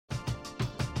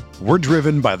We're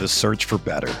driven by the search for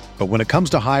better. But when it comes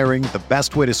to hiring, the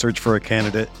best way to search for a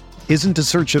candidate isn't to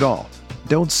search at all.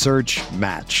 Don't search,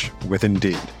 match with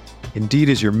Indeed. Indeed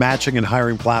is your matching and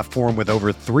hiring platform with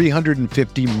over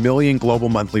 350 million global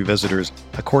monthly visitors,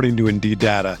 according to Indeed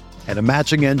data, and a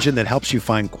matching engine that helps you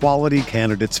find quality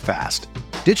candidates fast.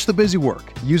 Ditch the busy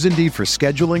work. Use Indeed for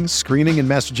scheduling, screening, and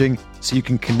messaging so you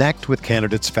can connect with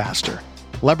candidates faster.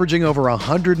 Leveraging over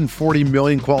 140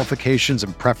 million qualifications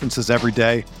and preferences every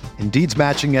day, Indeed's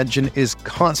matching engine is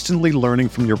constantly learning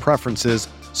from your preferences,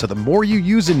 so the more you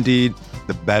use Indeed,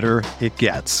 the better it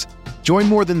gets. Join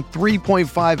more than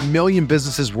 3.5 million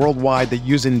businesses worldwide that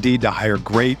use Indeed to hire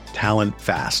great talent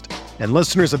fast. And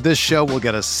listeners of this show will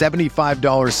get a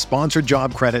 $75 sponsored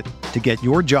job credit to get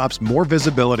your jobs more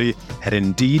visibility at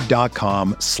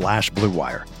Indeed.com/Blue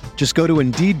Wire. Just go to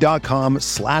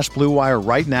Indeed.com/Blue Wire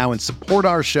right now and support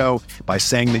our show by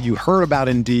saying that you heard about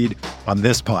Indeed on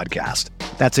this podcast.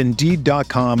 That's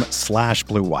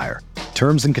Indeed.com/Blue Wire.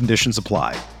 Terms and conditions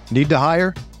apply. Need to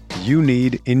hire? You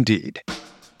need Indeed.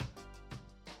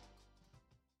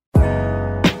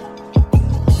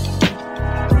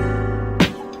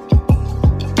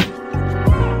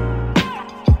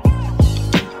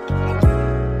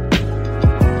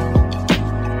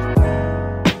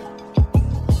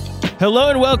 Hello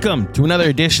and welcome to another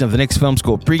edition of the Knicks Film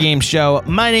School pregame show.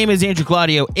 My name is Andrew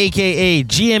Claudio, a.k.a.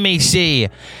 GMAC,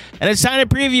 and it's time to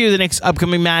preview the Knicks'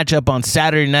 upcoming matchup on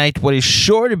Saturday night, what is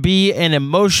sure to be an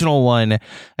emotional one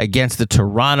against the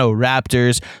Toronto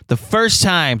Raptors. The first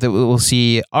time that we will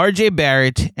see R.J.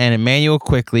 Barrett and Emmanuel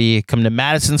Quickley come to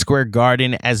Madison Square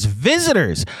Garden as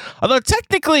visitors. Although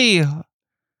technically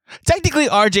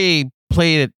R.J.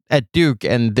 played at Duke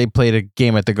and they played a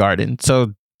game at the Garden,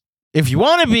 so if you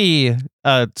want to be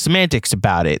semantics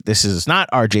about it, this is not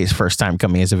RJ's first time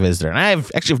coming as a visitor. And I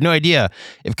have no idea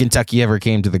if Kentucky ever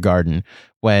came to the Garden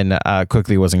when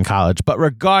Quickley was in college. But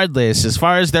regardless, as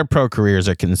far as their pro careers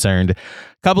are concerned, a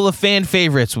couple of fan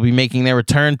favorites will be making their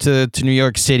return to New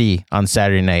York City on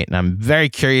Saturday night. And I'm very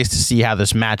curious to see how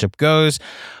this matchup goes.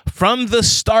 From the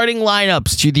starting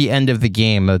lineups to the end of the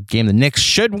game, a game the Knicks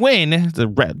should win. The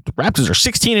Raptors are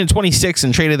 16-26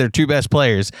 and traded their two best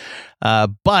players.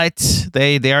 But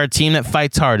they are a team that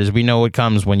fights hard, as we know what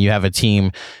comes when you have a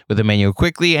team with Emmanuel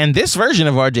Quickley and this version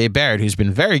of R.J. Barrett, who's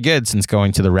been very good since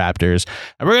going to the Raptors.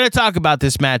 And we're going to talk about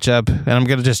this matchup, and I'm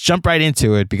going to just jump right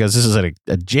into it because this is a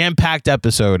jam-packed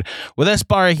episode with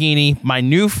Baraheni, my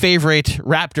new favorite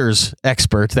Raptors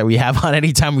expert that we have on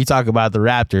anytime we talk about the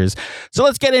Raptors. So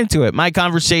let's get into it. My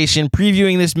conversation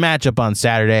previewing this matchup on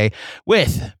Saturday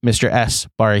with Mr.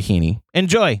 Baraheni.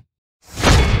 Enjoy.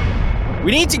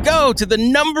 We need to go to the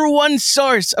number one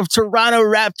source of Toronto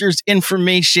Raptors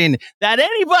information that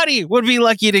anybody would be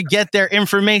lucky to get their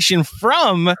information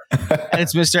from. And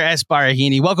it's Mr.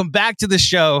 Baraheni. Welcome back to the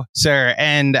show, sir.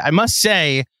 And I must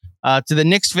say to the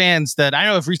Knicks fans that I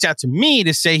know have reached out to me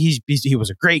to say he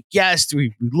was a great guest.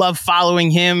 We love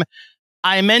following him.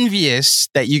 I'm envious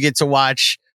that you get to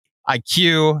watch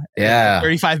IQ,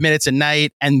 35 minutes a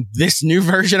night, and this new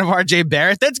version of RJ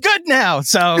Barrett that's good now.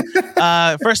 So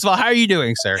first of all, how are you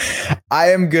doing, sir?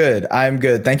 I am good.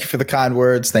 Thank you for the kind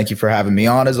words. Thank you for having me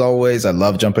on as always. I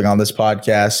love jumping on this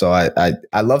podcast. So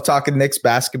I love talking Knicks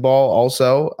basketball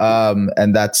also.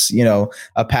 And that's,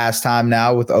 a pastime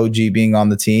now with OG being on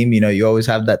the team. You always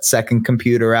have that second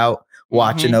computer out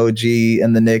watching OG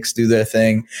and the Knicks do their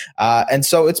thing. And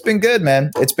so it's been good,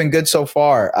 man. It's been good so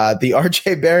far. The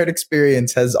RJ Barrett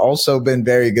experience has also been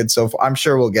very good so far. I'm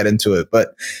sure we'll get into it,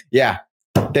 but yeah,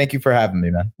 thank you for having me,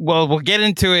 man. Well, we'll get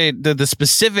into it, the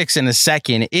specifics in a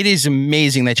second. It is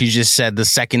amazing that you just said the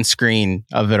second screen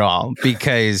of it all,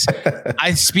 because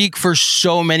I speak for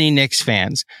so many Knicks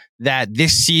fans that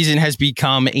this season has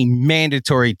become a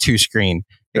mandatory two-screen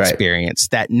experience,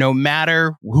 that no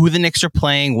matter who the Knicks are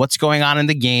playing, what's going on in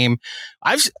the game.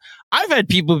 I've had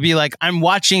people be like, I'm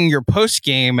watching your post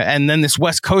game and then this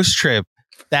West Coast trip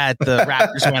that the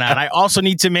Raptors went on. I also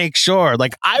need to make sure,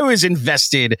 like, I was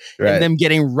invested in them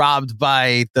getting robbed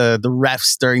by the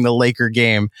refs during the Laker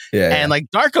game.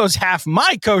 Like, Darko's half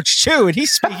my coach too, and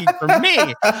he's speaking for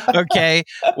me. Okay.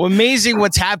 Well, amazing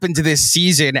what's happened to this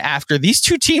season after these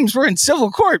two teams were in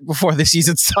civil court before the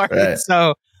season started.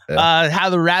 So how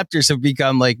the Raptors have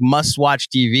become like must-watch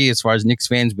TV as far as Knicks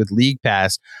fans with League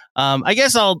Pass. I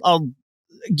guess I'll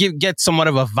get somewhat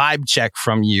of a vibe check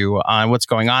from you on what's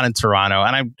going on in Toronto.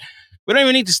 And we don't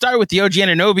even need to start with the OG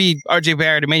Anunoby, RJ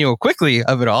Barrett, Emmanuel Quickley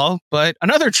of it all, but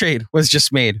another trade was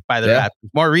just made by the Raptors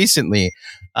more recently.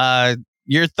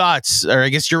 Your thoughts, or I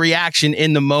guess your reaction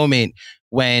in the moment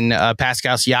when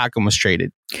Pascal Siakam was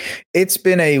traded? It's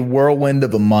been a whirlwind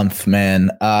of a month, man,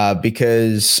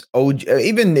 because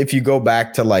even if you go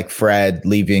back to like Fred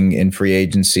leaving in free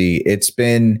agency, it's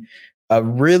been a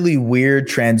really weird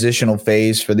transitional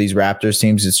phase for these Raptors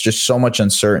teams. It's just so much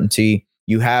uncertainty.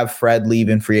 You have Fred leave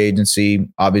in free agency,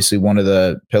 obviously one of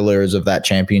the pillars of that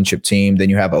championship team. Then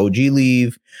you have OG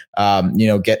leave,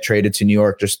 get traded to New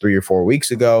York just 3 or 4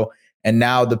 weeks ago. And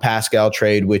now the Pascal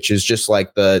trade, which is just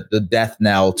like the death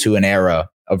knell to an era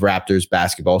of Raptors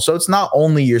basketball. So it's not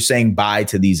only you're saying bye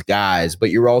to these guys, but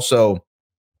you're also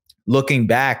looking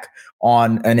back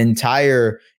on an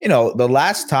entire, the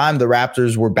last time the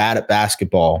Raptors were bad at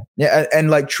basketball, and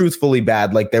like truthfully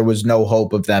bad, like there was no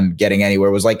hope of them getting anywhere.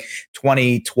 It was like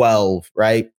 2012,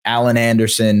 right? Allen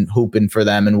Anderson hooping for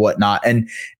them and whatnot. And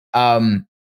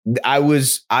I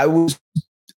was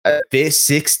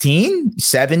 16,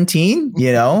 17,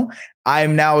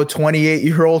 I'm now a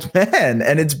 28-year-old man,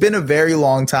 and it's been a very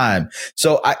long time.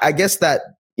 So I guess that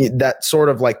sort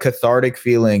of like cathartic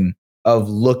feeling of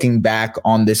looking back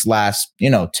on this last,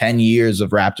 10 years of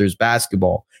Raptors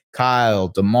basketball, Kyle,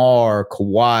 DeMar,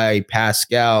 Kawhi,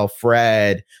 Pascal,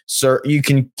 Fred, you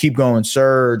can keep going,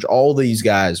 Serge, all these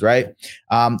guys, right?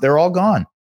 They're all gone.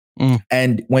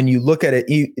 And when you look at it,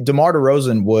 DeMar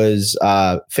DeRozan was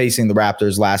facing the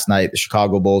Raptors last night. The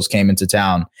Chicago Bulls came into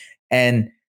town, and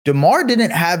DeMar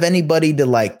didn't have anybody to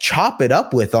like chop it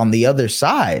up with on the other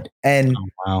side. And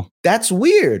that's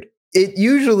weird. It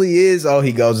usually is,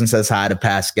 he goes and says hi to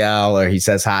Pascal, or he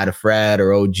says hi to Fred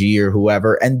or OG or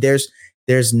whoever. And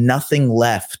there's nothing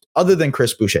left other than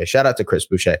Chris Boucher. Shout out to Chris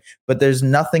Boucher. But there's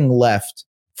nothing left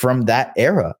from that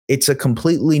era. It's a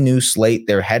completely new slate.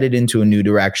 They're headed into a new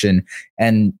direction,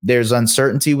 and there's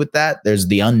uncertainty with that. There's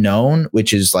the unknown,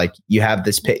 which is like you have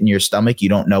this pit in your stomach. You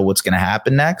don't know what's going to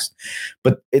happen next,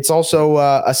 but it's also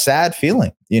a sad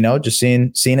feeling, just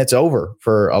seeing it's over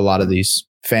for a lot of these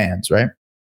fans, right?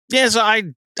 Yeah. So I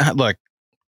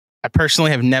personally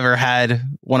have never had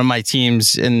one of my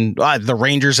teams in the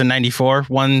Rangers in '94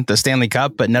 won the Stanley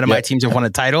Cup, but none of my teams have won a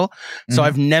title. Mm-hmm. So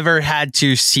I've never had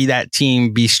to see that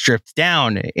team be stripped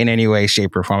down in any way,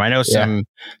 shape, or form. I know some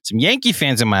Yankee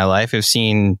fans in my life have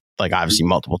seen like obviously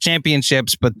multiple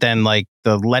championships, but then like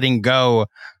the letting go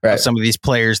of some of these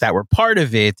players that were part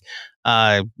of it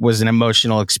was an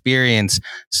emotional experience.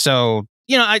 So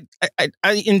I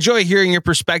enjoy hearing your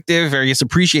perspective, or I guess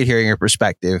appreciate hearing your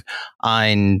perspective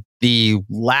on the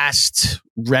last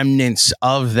remnants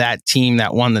of that team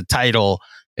that won the title.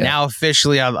 Yeah. Now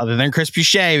officially, other than Chris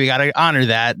Boucher, we got to honor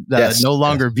that no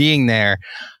longer being there.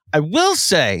 I will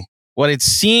say what it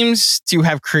seems to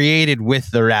have created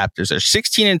with the Raptors. They're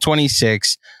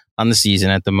 16-26 on the season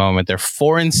at the moment. They're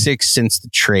 4-6 since the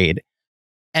trade,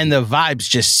 and the vibes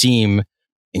just seem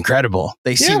incredible.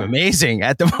 They seem amazing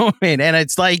at the moment. And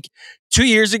it's like 2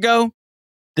 years ago,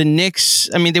 the Knicks,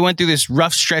 they went through this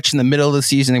rough stretch in the middle of the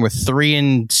season. They were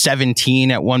 3-17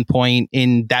 at one point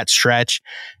in that stretch.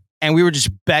 And we were just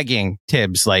begging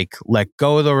Tibbs, like, let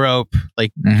go of the rope,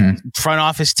 like front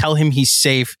office, tell him he's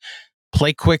safe.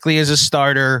 Play quickly as a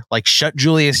starter, like shut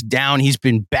Julius down. He's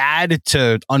been bad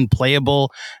to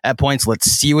unplayable at points. Let's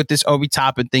see what this Obi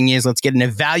Toppin thing is. Let's get an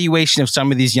evaluation of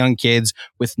some of these young kids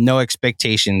with no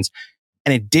expectations.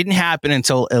 And it didn't happen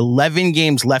until 11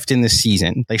 games left in the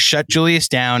season. They shut Julius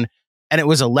down, and it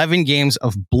was 11 games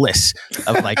of bliss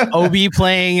of like Obi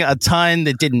playing a ton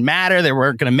that didn't matter. They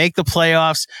weren't going to make the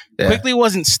playoffs. Quickly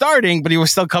wasn't starting, but he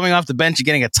was still coming off the bench and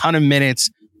getting a ton of minutes.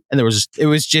 And it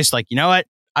was just like, you know what?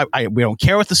 We don't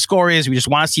care what the score is. We just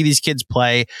want to see these kids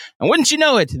play. And wouldn't you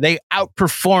know it, they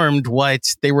outperformed what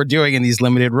they were doing in these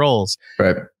limited roles.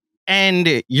 Right.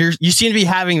 And you seem to be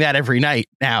having that every night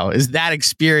now, is that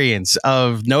experience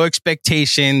of no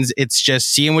expectations. It's just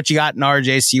seeing what you got in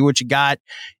RJ, see what you got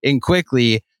in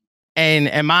Quickly. And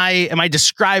am I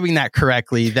describing that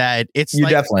correctly? That it's you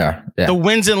definitely are. Yeah. The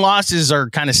wins and losses are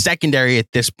kind of secondary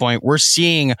at this point. We're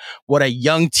seeing what a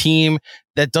young team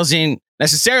that doesn't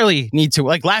necessarily need to,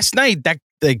 like last night, that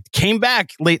they came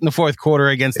back late in the fourth quarter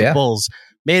against the Bulls,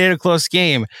 made it a close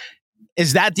game.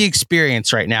 Is that the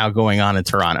experience right now going on in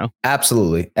Toronto?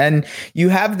 Absolutely. And you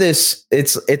have this,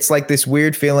 it's like this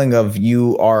weird feeling of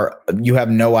you have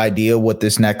no idea what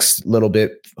this next little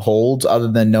bit holds,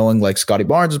 other than knowing like Scotty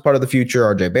Barnes is part of the future,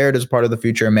 RJ Barrett is part of the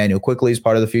future, Emmanuel Quickly is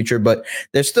part of the future, but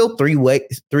there's still 3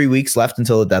 weeks left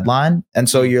until the deadline. And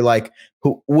so you're like,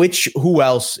 who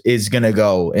else is going to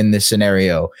go in this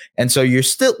scenario? And so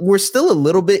we're still a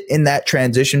little bit in that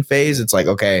transition phase. It's like,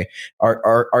 okay,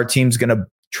 our team's going to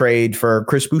trade for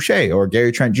Chris Boucher or Gary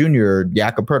Trent Jr. or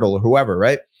Jakob Poeltl or whoever,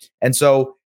 right? And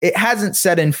so it hasn't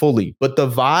set in fully, but the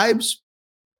vibes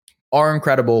are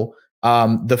incredible.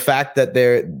 The fact that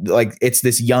they're like, it's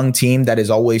this young team that is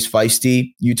always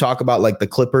feisty. You talk about like the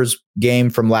Clippers game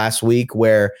from last week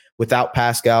where without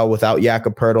Pascal, without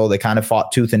Jakob Poeltl, they kind of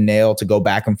fought tooth and nail to go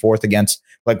back and forth against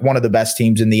like one of the best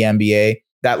teams in the NBA.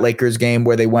 That Lakers game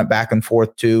where they went back and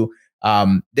forth too.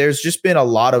 There's just been a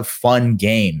lot of fun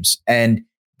games, and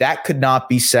that could not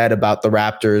be said about the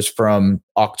Raptors from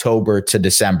October to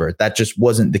December. That just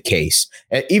wasn't the case.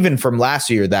 Even from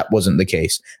last year, that wasn't the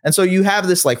case. And so you have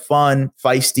this like fun,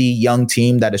 feisty young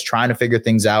team that is trying to figure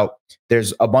things out.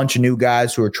 There's a bunch of new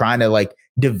guys who are trying to like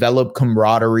develop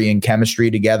camaraderie and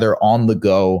chemistry together on the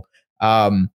go.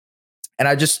 And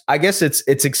I guess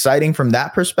it's exciting from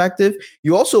that perspective.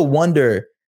 You also wonder,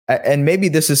 and maybe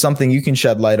this is something you can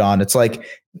shed light on. It's like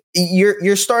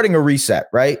you're starting a reset,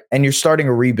 right? And you're starting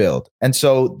a rebuild. And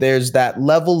so there's that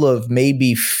level of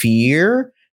maybe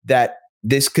fear that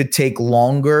this could take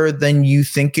longer than you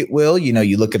think it will. You know,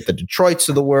 you look at the Detroits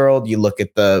of the world, you look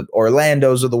at the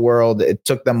Orlandos of the world. It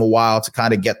took them a while to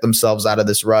kind of get themselves out of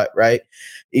this rut, right?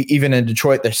 Even in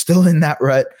Detroit, they're still in that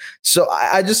rut. So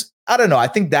I don't know. I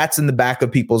think that's in the back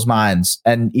of people's minds.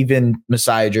 And even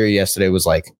Masai Ujiri yesterday was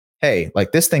like, hey,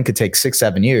 like this thing could take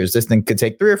 6-7 years. This thing could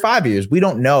take 3 or 5 years. We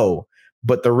don't know,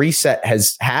 but the reset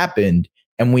has happened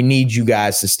and we need you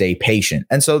guys to stay patient.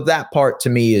 And so that part to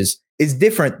me is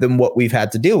different than what we've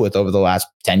had to deal with over the last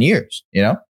 10 years, you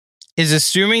know? Is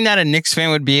assuming that a Knicks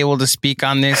fan would be able to speak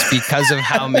on this because of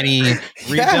how many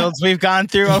rebuilds we've gone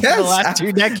through over the last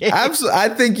 2 decades. Absolutely. I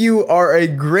think you are a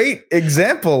great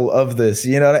example of this,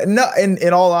 you know, no,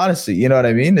 in all honesty, you know what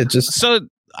I mean? It just, so,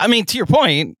 I mean, to your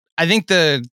point, I think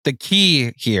the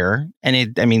key here,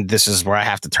 and this is where I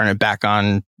have to turn it back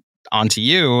onto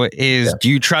you, is do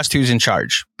you trust who's in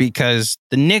charge? Because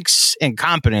the Knicks'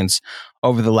 incompetence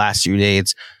over the last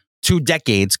 2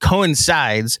 decades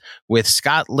coincides with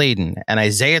Scott Layden and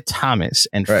Isaiah Thomas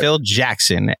and Phil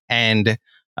Jackson and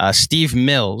Steve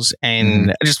Mills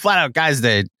and just flat out guys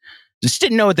that just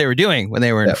didn't know what they were doing when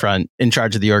they were in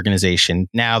charge of the organization.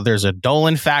 Now there's a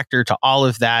Dolan factor to all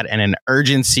of that and an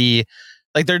urgency.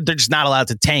 Like they're just not allowed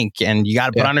to tank, and you got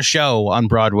to put on a show on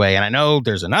Broadway. And I know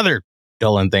there's another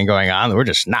Dolan thing going on that we're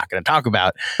just not going to talk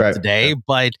about today.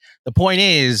 But the point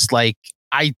is, like,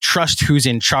 I trust who's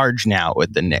in charge now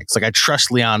with the Knicks. Like I trust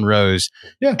Leon Rose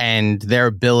and their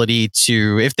ability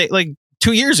to, if they like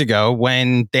 2 years ago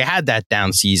when they had that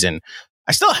down season,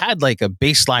 I still had like a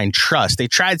baseline trust. They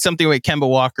tried something with Kemba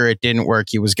Walker. It didn't work.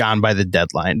 He was gone by the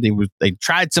deadline. They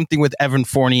tried something with Evan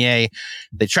Fournier.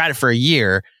 They tried it for a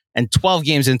year. And 12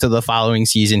 games into the following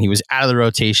season, he was out of the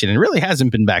rotation and really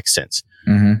hasn't been back since.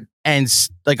 And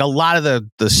like a lot of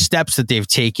the steps that they've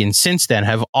taken since then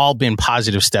have all been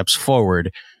positive steps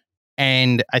forward.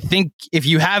 And I think if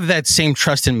you have that same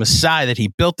trust in Masai, that he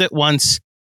built it once,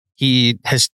 he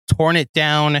has torn it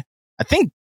down. I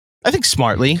think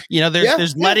smartly. You know,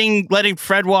 there's letting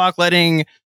Fred walk, letting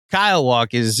Kyle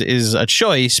walk is a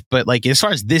choice. But like as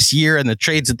far as this year and the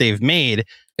trades that they've made,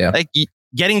 like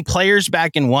getting players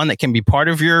back in one that can be part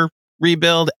of your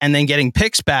rebuild and then getting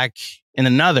picks back in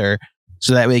another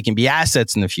so that way they can be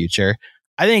assets in the future,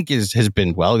 I think has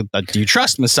been well. But do you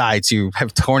trust Masai to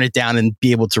have torn it down and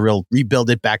be able to rebuild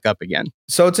it back up again?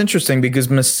 So it's interesting because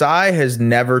Masai has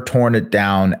never torn it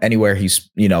down anywhere he's,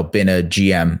 been a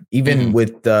GM, even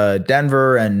with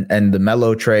Denver and the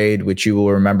Melo trade, which you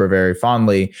will remember very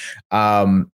fondly.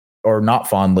 Or not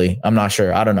fondly, I'm not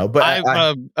sure. I don't know, but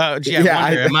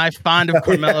am I fond of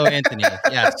Carmelo Anthony?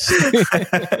 Yes,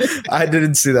 I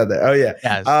didn't see that there. Oh yeah.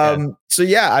 Yes, So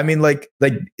yeah, I mean, like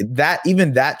that.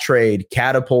 Even that trade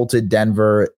catapulted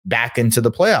Denver back into the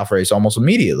playoff race almost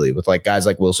immediately with like guys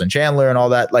like Wilson Chandler and all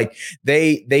that. Like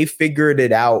they figured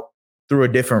it out through a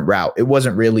different route. It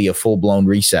wasn't really a full blown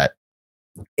reset.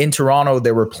 In Toronto,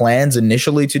 there were plans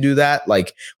initially to do that.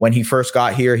 Like when he first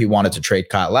got here, he wanted to trade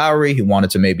Kyle Lowry. He wanted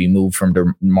to maybe move from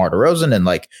DeMar DeRozan and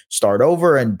like start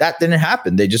over. And that didn't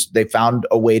happen. They found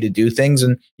a way to do things.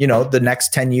 And, the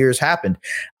next 10 years happened.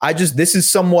 This is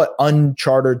somewhat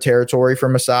uncharted territory for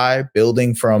Masai,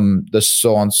 building from the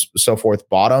so on so forth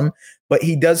bottom, but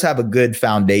he does have a good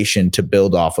foundation to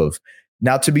build off of.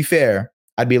 Now, to be fair,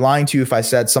 I'd be lying to you if I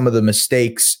said some of the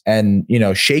mistakes and,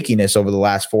 shakiness over the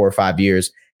last 4 or 5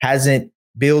 years hasn't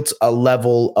built a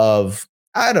level of,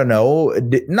 I don't know,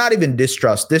 not even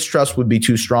distrust. Distrust would be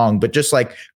too strong, but just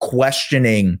like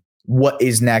questioning what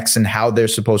is next and how they're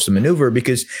supposed to maneuver.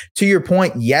 Because to your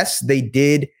point, yes, they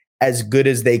did as good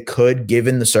as they could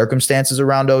given the circumstances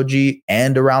around OG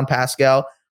and around Pascal.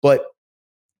 But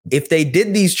if they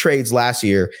did these trades last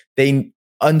year, they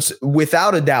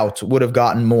without a doubt would have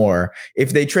gotten more.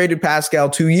 If they traded Pascal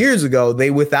 2 years ago,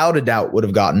 they without a doubt would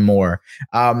have gotten more.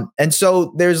 And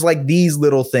so there's like these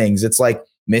little things. It's like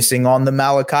missing on the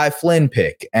Malachi Flynn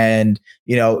pick, and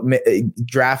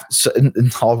draft.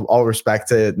 All respect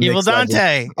to Evil Knicks Dante.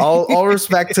 Legend, all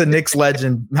respect to Knicks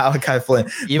legend Malachi Flynn.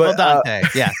 Evil Dante.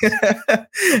 Yeah.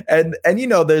 and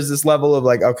there's this level of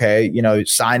like, okay,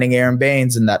 signing Aaron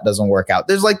Baines and that doesn't work out.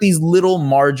 There's like these little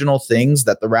marginal things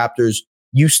that the Raptors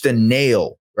used to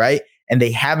nail, right? And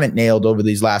they haven't nailed over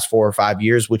these last 4 or 5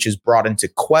 years, which is brought into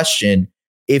question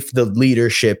if the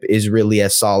leadership is really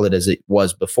as solid as it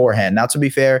was beforehand. Now, to be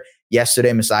fair,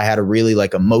 yesterday, Masai had a really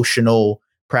like emotional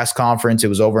press conference. It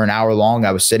was over an hour long.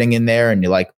 I was sitting in there and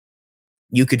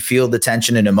you could feel the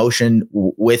tension and emotion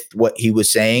with what he was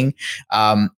saying.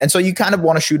 And so you kind of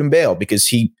want to shoot him bail because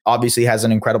he obviously has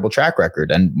an incredible track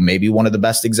record and maybe one of the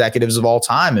best executives of all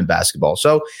time in basketball.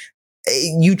 So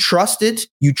you trust it.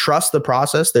 You trust the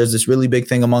process. There's this really big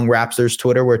thing among Raptors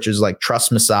Twitter, which is like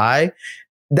trust Masai.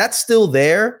 That's still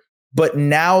there, but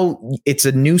now it's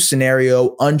a new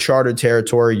scenario, uncharted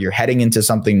territory. You're heading into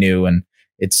something new, and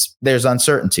there's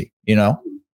uncertainty,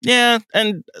 Yeah,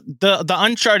 and the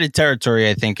uncharted territory,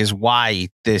 I think, is why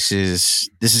this is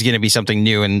going to be something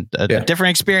new and a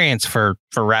different experience for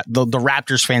the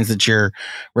Raptors fans that you're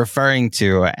referring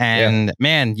to. And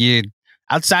man,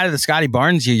 outside of the Scotty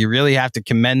Barnes, you really have to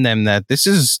commend them that this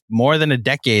is more than a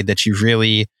decade that you've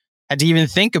really had to even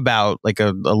think about like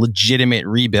a legitimate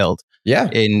rebuild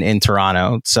in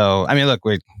Toronto. So, I mean, look,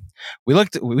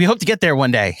 we hope to get there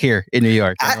one day here in New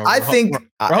York. I think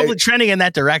we're hopefully trending in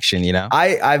that direction,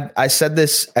 I said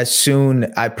this as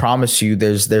soon, I promise you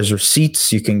there's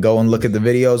receipts. You can go and look at the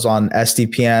videos on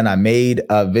SDPN. I made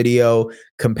a video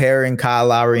comparing Kyle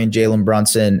Lowry and Jalen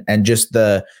Brunson, and just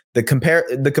the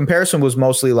comparison was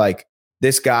mostly like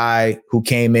this guy who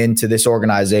came into this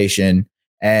organization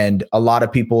and a lot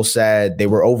of people said they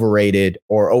were overrated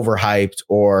or overhyped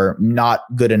or not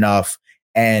good enough.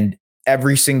 And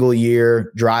every single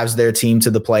year drives their team to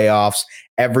the playoffs.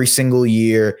 Every single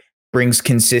year brings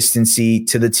consistency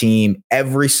to the team.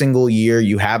 Every single year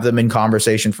you have them in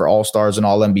conversation for all-stars and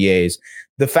all-NBAs.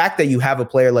 The fact that you have a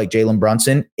player like Jalen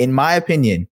Brunson, in my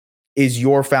opinion, is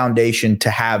your foundation to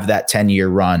have that 10-year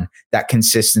run, that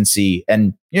consistency.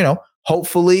 And,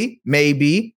 hopefully,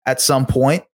 maybe at some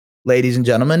point, ladies and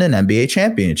gentlemen, an NBA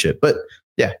championship. But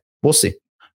yeah, we'll see.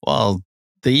 Well,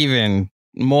 the even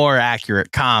more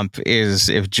accurate comp is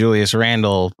if Julius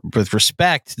Randle, with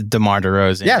respect, DeMar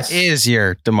DeRozan is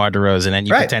your DeMar DeRozan, and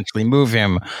you potentially move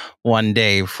him one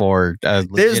day for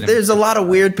there's a lot of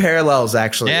weird parallels,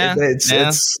 actually.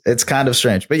 It's kind of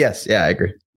strange, but yes, I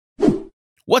agree.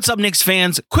 What's up, Knicks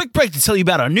fans? Quick break to tell you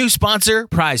about our new sponsor,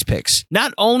 PrizePicks.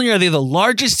 Not only are they the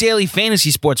largest daily fantasy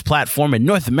sports platform in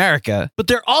North America, but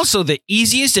they're also the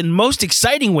easiest and most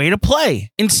exciting way to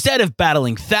play. Instead of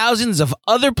battling thousands of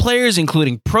other players,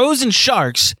 including pros and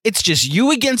sharks, it's just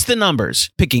you against the numbers,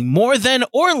 picking more than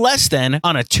or less than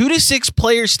on a 2 to 6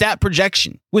 player stat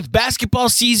projection. With basketball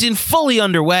season fully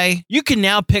underway, you can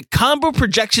now pick combo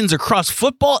projections across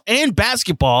football and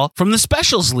basketball from the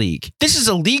Specials League. This is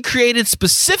a league created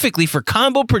specifically for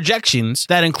combo projections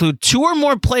that include 2 or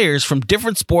more players from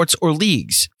different sports or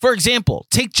leagues. For example,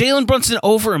 take Jalen Brunson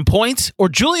over in points or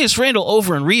Julius Randle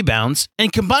over in rebounds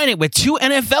and combine it with 2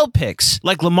 NFL picks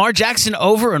like Lamar Jackson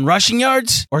over in rushing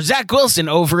yards or Zach Wilson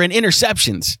over in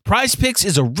interceptions. PrizePicks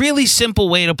is a really simple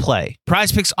way to play.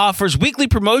 PrizePicks offers weekly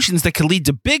promotions that can lead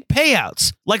to big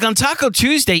payouts. Like on Taco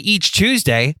Tuesday each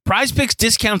Tuesday, PrizePicks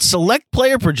discounts select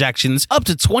player projections up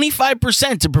to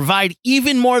 25% to provide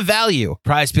even more value.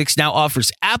 PrizePicks now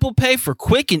offers Apple Pay for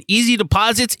quick and easy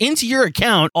deposits into your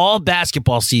account all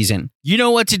basketball season. You know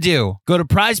what to do. Go to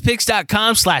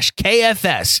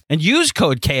prizepicks.com/KFS and use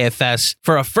code KFS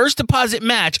for a first deposit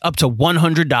match up to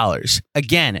 $100.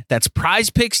 Again, that's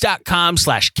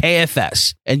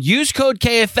prizepicks.com/KFS and use code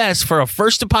KFS for a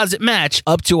first deposit match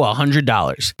up to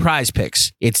 $100.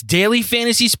 PrizePicks. It's daily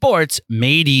fantasy sports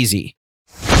made easy.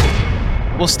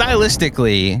 Well,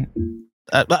 stylistically,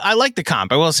 I like the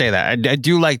comp. I will say that. I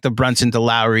do like the Brunson to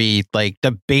Lowry, like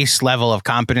the base level of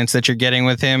competence that you're getting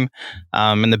with him,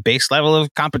 and the base level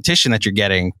of competition that you're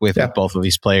getting with both of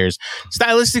these players.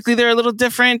 Stylistically, they're a little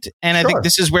different. And I think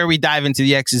this is where we dive into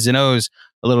the X's and O's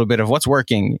a little bit of what's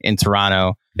working in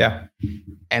Toronto. Yeah.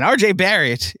 And RJ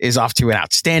Barrett is off to an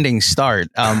outstanding start.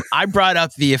 I brought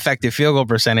up the effective field goal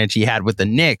percentage he had with the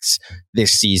Knicks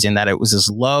this season, that it was as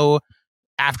low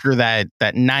after that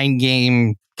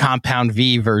 9-game compound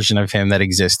V version of him that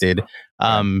existed.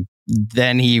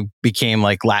 Then he became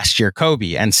like last year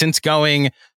Kobe. And since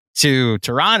going to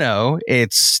Toronto,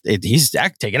 he's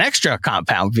taking extra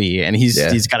compound V, and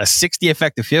he's got a 60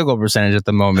 effective field goal percentage at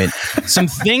the moment. Some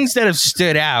things that have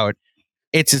stood out: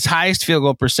 it's his highest field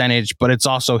goal percentage, but it's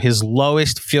also his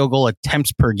lowest field goal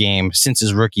attempts per game since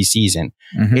his rookie season.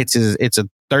 Mm-hmm. It's a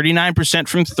 39%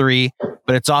 from three,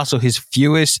 but it's also his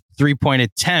fewest 3-point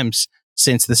attempts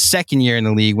since the second year in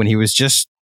the league when he was just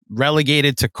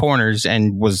relegated to corners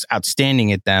and was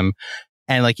outstanding at them.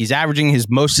 And like he's averaging his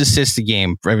most assists a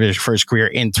game for his career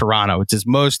in Toronto. It's his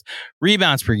most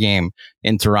rebounds per game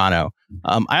in Toronto.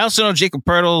 I also know Jakob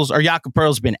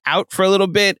Poeltl's been out for a little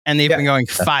bit, and they've been going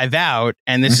 5 out.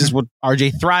 And this is what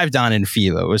RJ thrived on in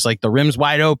FIBA. It was like the rim's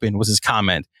wide open was his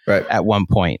comment at one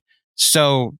point.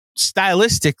 So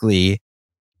stylistically,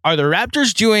 are the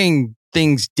Raptors doing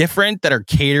things different that are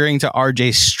catering to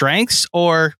RJ's strengths,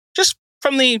 or just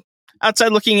from the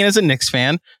outside looking in as a Knicks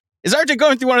fan, is RJ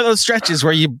going through one of those stretches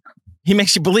where he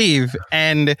makes you believe,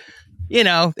 and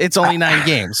it's only 9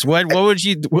 games? What would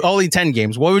you only 10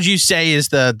 games? What would you say is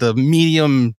the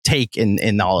medium take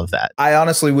in all of that? I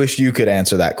honestly wish you could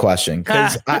answer that question,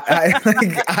 because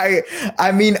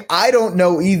I mean, I don't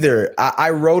know either.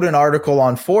 I wrote an article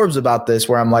on Forbes about this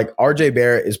where I'm like, RJ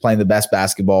Barrett is playing the best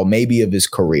basketball maybe of his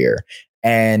career.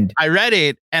 And I read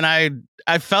it, and I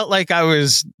felt like I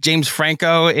was James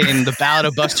Franco in The Ballad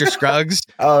of Buster Scruggs.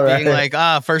 Being like,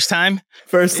 first time.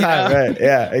 Right.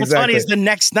 Yeah, exactly. What's funny is the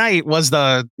next night was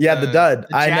the dud. The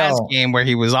Jazz game where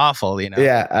he was awful,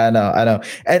 Yeah, I know.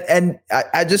 And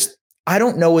I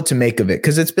don't know what to make of it,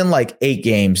 because it's been like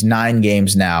 9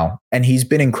 games now, and he's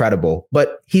been incredible.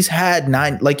 But he's had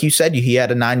 9, like you said, he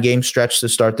had a 9-game stretch to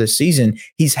start this season.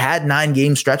 He's had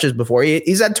 9-game stretches before.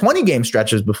 He's had 20-game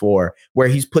stretches before where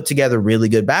he's put together really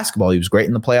good basketball. He was great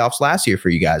in the playoffs last year for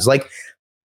you guys. Like,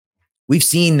 we've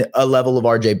seen a level of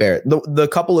RJ Barrett. The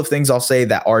couple of things I'll say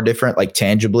that are different, like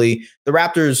tangibly, the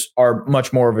Raptors are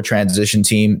much more of a transition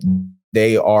team.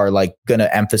 They are like going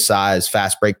to emphasize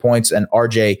fast break points. And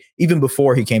RJ, even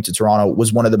before he came to Toronto,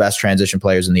 was one of the best transition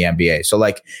players in the NBA. So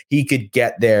like he could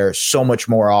get there so much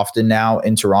more often now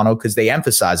in Toronto because they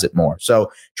emphasize it more. So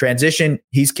transition,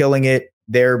 he's killing it.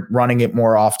 They're running it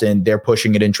more often. They're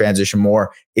pushing it in transition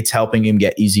more. It's helping him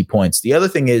get easy points. The other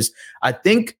thing is, I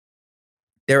think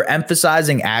they're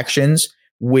emphasizing actions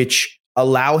which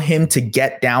allow him to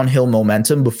get downhill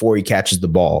momentum before he catches the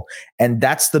ball. And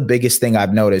that's the biggest thing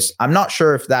I've noticed. I'm not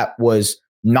sure if that was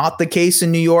not the case in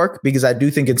New York, because I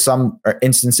do think in some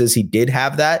instances he did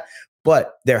have that,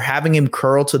 but they're having him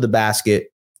curl to the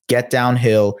basket, get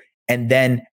downhill, and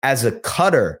then as a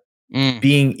cutter,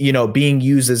 being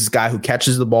used as a guy who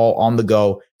catches the ball on the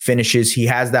go, finishes. He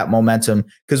has that momentum,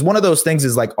 because one of those things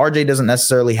is like RJ doesn't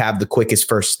necessarily have the quickest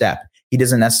first step. He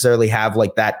doesn't necessarily have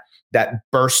like that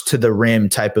burst to the rim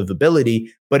type of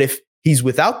ability. But if he's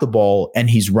without the ball and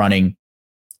he's running,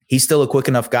 he's still a quick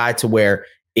enough guy to where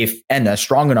and a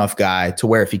strong enough guy to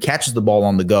where if he catches the ball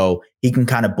on the go, he can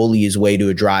kind of bully his way to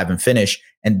a drive and finish.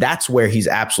 And that's where he's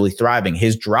absolutely thriving.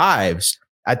 His drives,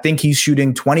 I think he's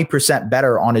shooting 20%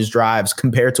 better on his drives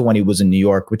compared to when he was in New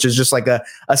York, which is just like a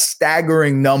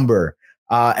staggering number.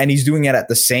 And he's doing it at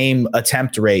the same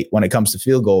attempt rate when it comes to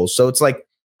field goals. So it's like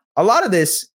a lot of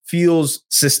this feels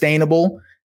sustainable.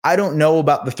 I don't know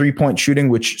about the 3-point shooting,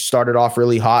 which started off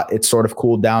really hot. It's sort of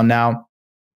cooled down now.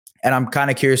 And I'm kind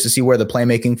of curious to see where the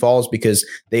playmaking falls, because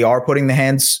they are putting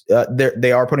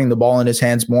they are putting the ball in his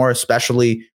hands more,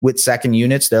 especially with second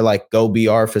units. They're like, go be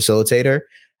our facilitator.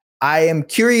 I am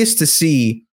curious to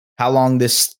see how long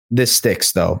this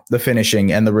sticks, though, the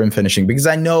finishing and the rim finishing, because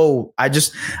I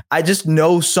just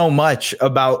know so much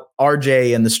about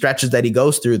RJ and the stretches that he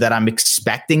goes through that I'm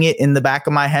expecting it in the back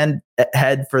of my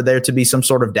head for there to be some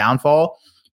sort of downfall.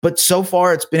 But so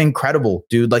far, it's been incredible,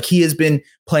 dude. Like, he has been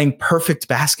playing perfect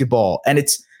basketball, and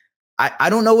I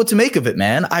don't know what to make of it,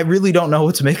 man. I really don't know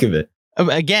what to make of it.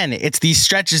 Again, it's these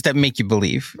stretches that make you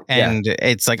believe. And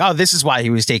it's like, oh, this is why he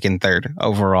was taken 3rd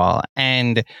overall.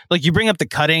 And like, you bring up the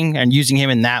cutting and using him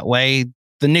in that way.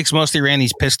 The Knicks mostly ran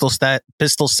these pistol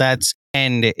sets,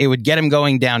 and it would get him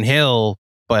going downhill.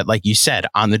 But like you said,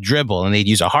 on the dribble, and they'd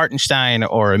use a Hartenstein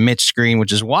or a Mitch screen,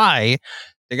 which is why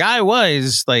the guy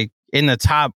was like in the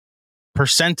top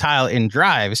percentile in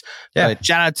drives. But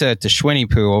shout out to Schwinny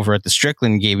Poo over at the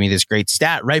Strickland, gave me this great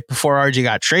stat right before RJ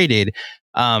got traded.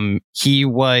 He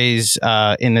was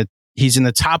he's in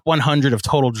the top 100 of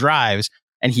total drives,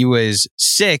 and he was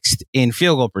 6th in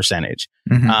field goal percentage.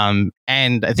 Mm-hmm.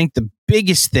 And I think the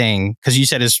biggest thing, because you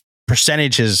said his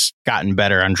percentage has gotten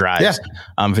better on drives,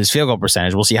 his field goal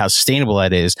percentage. We'll see how sustainable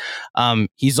that is.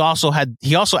 He also at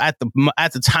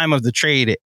the time of the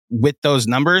trade with those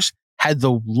numbers had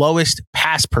the lowest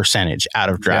pass percentage out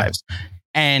of drives.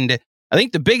 And I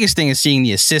think the biggest thing is seeing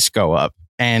the assists go up.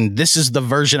 And this is the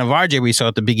version of RJ we saw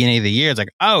at the beginning of the year. It's like,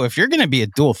 oh, if you're going to be a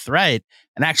dual threat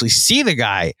and actually see the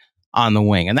guy on the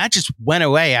wing, and that just went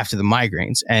away after the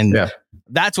migraines. And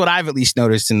that's what I've at least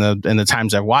noticed in the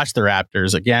times I've watched the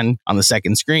Raptors again on the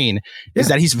second screen is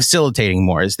that he's facilitating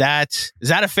more. Is that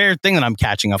a fair thing that I'm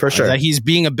catching up for on? sure? Is that he's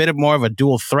being a bit more of a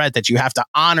dual threat that you have to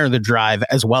honor the drive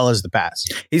as well as the pass.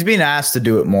 He's being asked to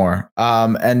do it more.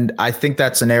 And I think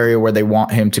that's an area where they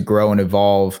want him to grow and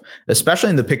evolve,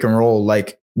 especially in the pick and roll.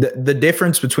 Like the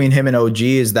difference between him and OG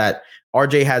is that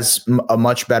RJ has a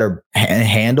much better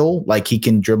handle. Like he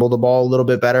can dribble the ball a little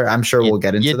bit better. I'm sure we'll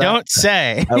get into that. You don't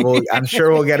say. I'm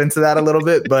sure we'll get into that a little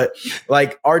bit. But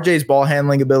like RJ's ball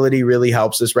handling ability really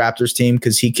helps this Raptors team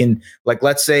because he can, like,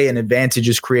 let's say an advantage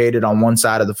is created on one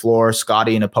side of the floor,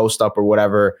 Scotty in a post up or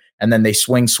whatever, and then they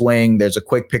swing. There's a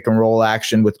quick pick and roll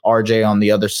action with RJ on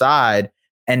the other side.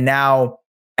 And now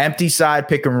empty side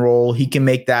pick and roll, he can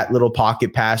make that little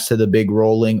pocket pass to the big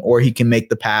rolling, or he can make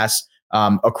the pass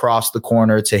across the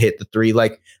corner to hit the three.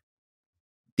 Like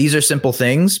these are simple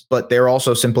things, but they're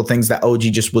also simple things that OG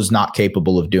just was not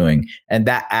capable of doing. And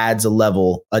that adds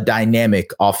a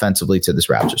dynamic offensively to this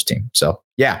Raptors team. So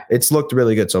yeah, it's looked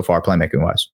really good so far playmaking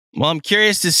wise. Well, I'm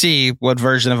curious to see what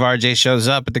version of RJ shows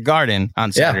up at the Garden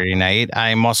on Saturday night.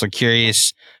 I'm also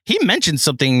curious. He mentioned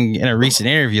something in a recent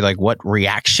interview, like what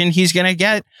reaction he's going to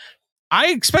get. I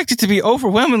expect it to be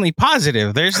overwhelmingly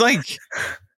positive. There's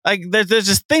there's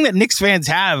this thing that Knicks fans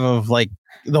have of like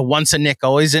the once a Knick,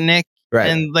 always a Knick. Right.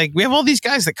 And like we have all these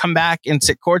guys that come back and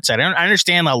sit courtside. I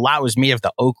understand a lot was me of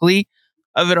the Oakley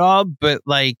of it all, but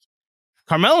like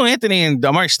Carmelo Anthony and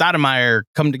Amari Stoudemire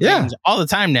come to games all the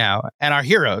time now and are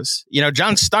heroes. You know,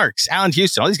 John Starks, Allen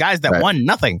Houston, all these guys that won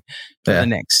nothing for the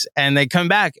Knicks, and they come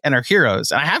back and are heroes.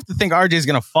 And I have to think RJ is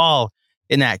going to fall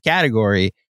in that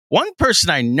category. One person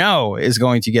I know is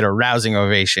going to get a rousing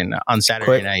ovation on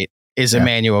Saturday night is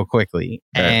Emmanuel Quickly.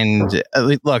 And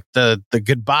look, the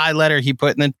goodbye letter he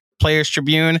put in the Players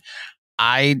Tribune,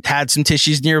 I had some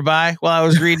tissues nearby while I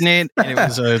was reading it. And it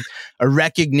was a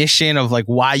recognition of like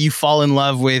why you fall in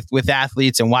love with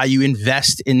athletes and why you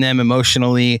invest in them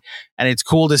emotionally. And it's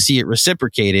cool to see it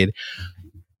reciprocated.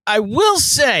 I will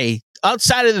say,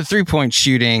 outside of the 3-point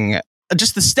shooting,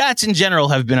 just the stats in general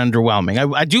have been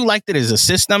underwhelming. I do like that his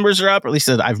assist numbers are up, or at least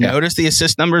I've noticed the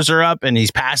assist numbers are up, and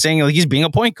he's passing like he's being a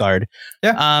point guard.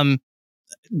 Yeah.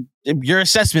 Your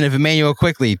assessment of Emmanuel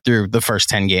Quickly through the first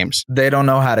 10 games? They don't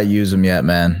know how to use him yet,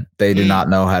 man. They do not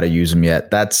know how to use him yet.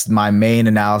 That's my main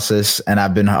analysis, and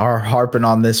I've been harping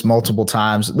on this multiple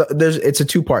times. It's a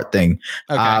 2-part thing.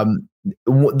 Okay.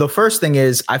 The first thing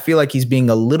is I feel like he's being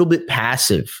a little bit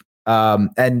passive.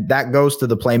 And that goes to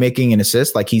the playmaking and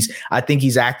assist. Like I think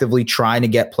he's actively trying to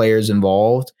get players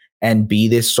involved and be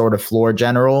this sort of floor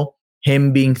general.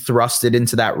 Him being thrusted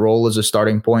into that role as a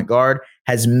starting point guard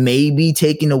has maybe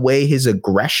taken away his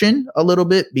aggression a little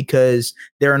bit, because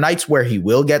there are nights where he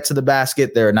will get to the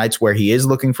basket. There are nights where he is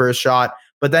looking for a shot,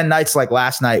 but then nights like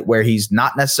last night where he's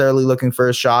not necessarily looking for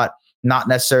a shot, not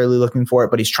necessarily looking for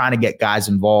it, but he's trying to get guys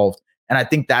involved. And I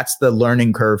think that's the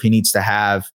learning curve he needs to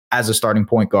have as a starting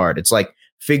point guard. It's like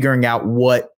figuring out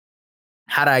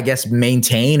how to, I guess,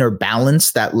 maintain or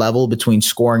balance that level between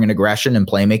scoring and aggression and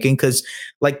playmaking. Cause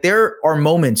like there are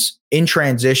moments in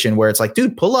transition where it's like,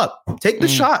 dude, pull up, take the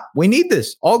shot. We need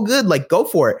this. All good. Like go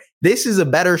for it. This is a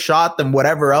better shot than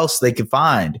whatever else they could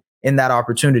find in that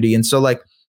opportunity. And so like,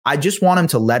 I just want him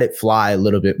to let it fly a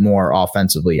little bit more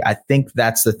offensively. I think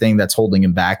that's the thing that's holding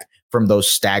him back from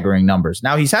those staggering numbers.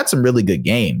 Now he's had some really good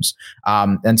games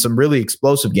and some really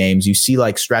explosive games. You see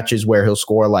like stretches where he'll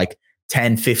score like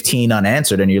 10, 15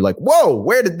 unanswered. And you're like, whoa,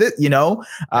 where did this,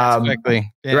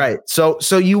 right.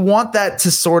 So you want that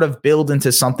to sort of build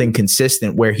into something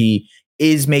consistent where he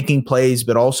is making plays,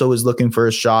 but also is looking for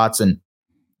his shots. And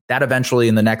that eventually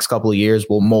in the next couple of years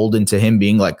will mold into him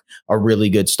being like a really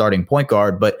good starting point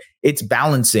guard. But it's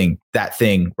balancing that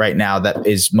thing right now that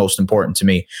is most important to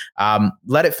me.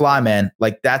 Let it fly, man.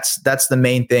 Like that's the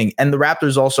main thing. And the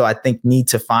Raptors also, I think, need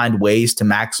to find ways to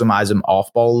maximize him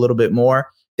off ball a little bit more.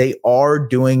 They are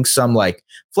doing some like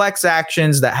flex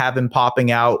actions that have him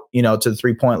popping out, to the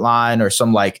 3-point line, or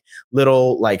some like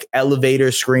little like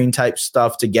elevator screen type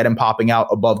stuff to get him popping out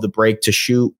above the break to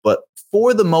shoot. But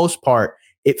for the most part,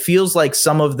 it feels like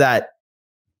some of that,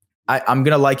 I'm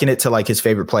going to liken it to like his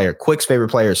favorite player. Quick's favorite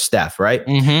player is Steph, right?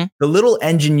 Mm-hmm. The little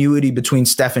ingenuity between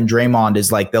Steph and Draymond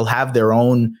is like they'll have their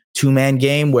own 2-man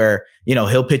game where,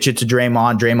 he'll pitch it to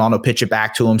Draymond. Draymond will pitch it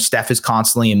back to him. Steph is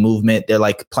constantly in movement. They're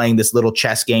like playing this little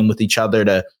chess game with each other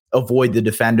to avoid the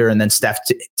defender. And then Steph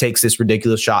takes this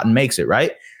ridiculous shot and makes it,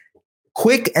 right?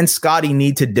 Quick and Scotty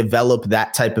need to develop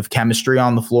that type of chemistry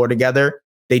on the floor together.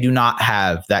 They do not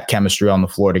have that chemistry on the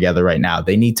floor together right now.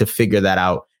 They need to figure that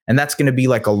out. And that's going to be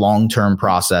like a long-term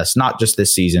process, not just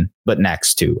this season, but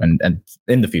next too, and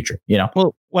in the future, you know?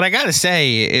 Well, what I got to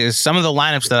say is some of the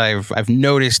lineups that I've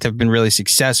noticed have been really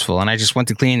successful. And I just went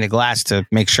to clean the glass to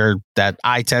make sure that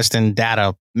eye test and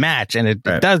data match. And it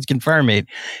does confirm it.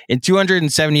 In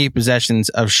 278 possessions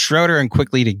of Schroeder and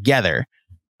Quickly together,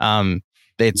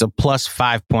 it's a plus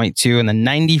 5.2 in the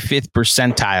 95th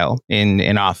percentile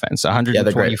in offense,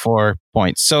 124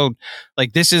 points. So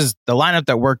like this is the lineup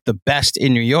that worked the best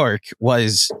in New York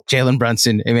was Jalen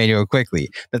Brunson, Emmanuel Quickly.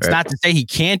 That's not to say he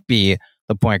can't be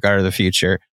the point guard of the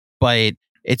future, but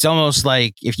it's almost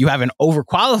like if you have an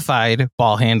overqualified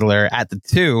ball handler at the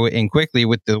 2 in Quickly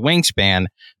with the wingspan,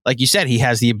 like you said, he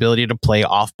has the ability to play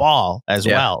off ball as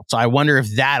well. So I wonder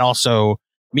if that also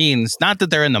means not that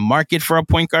they're in the market for a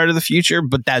point guard of the future,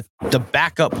 but that the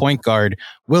backup point guard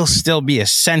will still be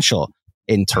essential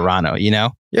in Toronto, you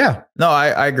know? Yeah, no,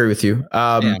 I agree with you.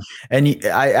 And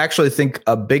I actually think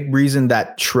a big reason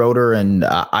that Schroeder and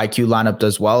IQ line up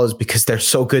does well is because they're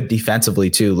so good defensively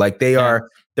too. Like they're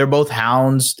both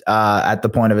hounds at the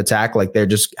point of attack. Like they're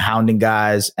just hounding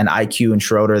guys, and IQ and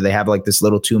Schroeder, they have like this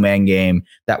little 2-man game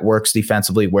that works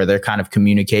defensively where they're kind of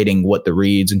communicating what the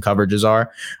reads and coverages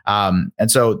are. And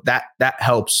so that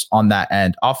helps on that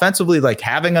end. Offensively, like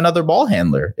having another ball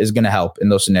handler is going to help in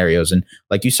those scenarios. And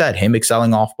like you said, him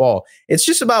excelling off ball. It's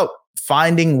just about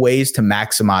finding ways to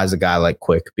maximize a guy like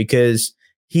Quick because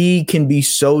he can be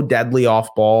so deadly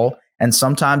off ball. And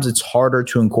sometimes it's harder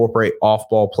to incorporate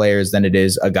off-ball players than it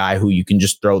is a guy who you can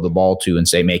just throw the ball to and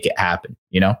say, make it happen,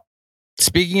 you know?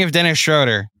 Speaking of Dennis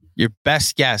Schroeder, your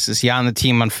best guess, is he on the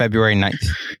team on February 9th?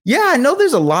 Yeah, I know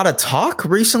there's a lot of talk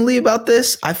recently about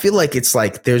this. I feel like it's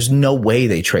like there's no way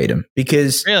they trade him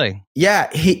because really,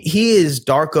 yeah, he is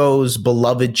Darko's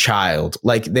beloved child.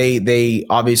 Like they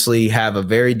obviously have a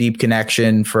very deep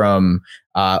connection from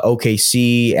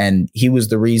OKC, and he was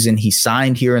the reason he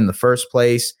signed here in the first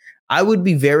place. I would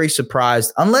be very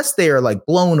surprised unless they are like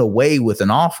blown away with an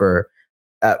offer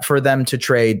for them to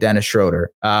trade Dennis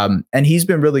Schroeder. And he's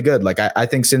been really good. Like I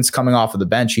think since coming off of the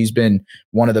bench, he's been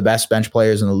one of the best bench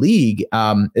players in the league.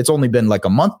 It's only been like a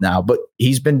month now, but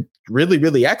he's been really,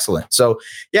 really excellent. So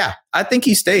yeah, I think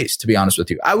he stays, to be honest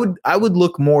with you. I would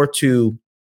look more to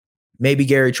maybe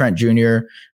Gary Trent Jr.,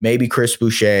 maybe Chris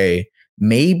Boucher,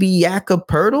 maybe Jakob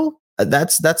Poeltl.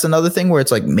 That's another thing where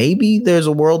it's like maybe there's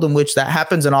a world in which that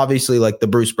happens. And obviously like the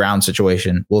Bruce Brown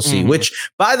situation, we'll see,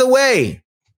 which by the way,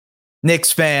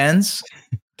 Knicks fans,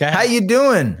 how you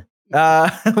doing?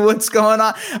 What's going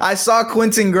on? I saw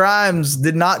Quentin Grimes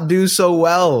did not do so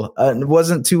well. It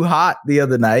wasn't too hot the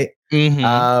other night. You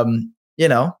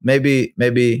know, maybe,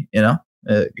 you know,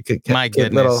 my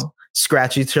goodness, little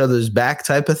scratch each other's back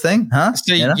type of thing. Huh?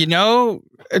 So, you know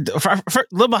for a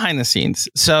little behind the scenes.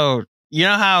 So, you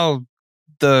know how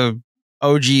the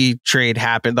OG trade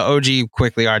happened, the OG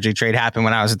Quickly RJ trade happened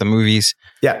when I was at the movies.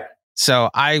 Yeah.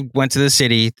 So I went to the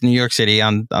city, New York City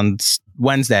on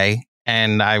Wednesday,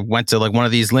 and I went to like one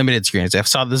of these limited screens. I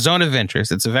saw The Zone of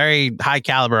Interest. It's a very high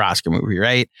caliber Oscar movie,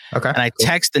 right? Okay. And I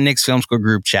text the Knicks Film School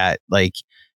group chat like,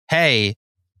 hey,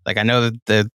 like I know that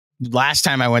the last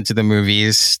time I went to the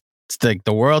movies, the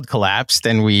world collapsed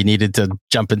and we needed to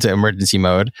jump into emergency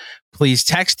mode. Please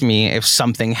text me if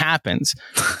something happens.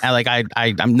 And like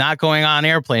I'm not going on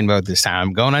airplane mode this time.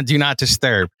 I'm going on Do Not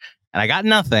Disturb. And I got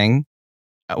nothing.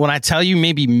 When I tell you,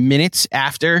 maybe minutes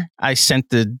after I sent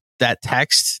that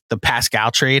text, the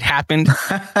Pascal trade happened.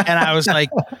 And I was like,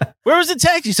 where was the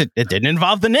text? He said, it didn't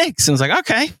involve the Knicks. And I was like,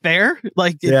 okay, fair.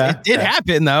 Like it did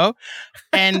happen though.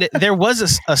 And there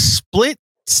was a split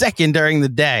second during the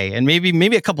day, and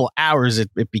maybe a couple hours it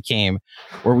became,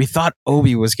 where we thought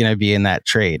Obi was going to be in that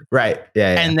trade. Right.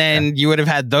 Yeah. And then you would have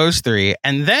had those three.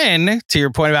 And then to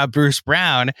your point about Bruce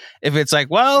Brown, if it's like,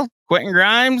 well, Quentin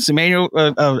Grimes,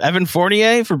 Evan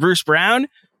Fournier for Bruce Brown,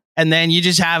 and then you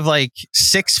just have like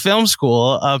 6 film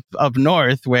school up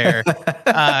north where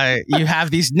you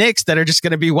have these Knicks that are just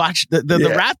going to be watched, the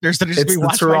Raptors that are just going to be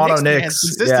watched Toronto by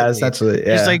Knicks. Yeah, essentially.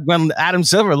 Yeah. It's like when Adam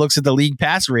Silver looks at the league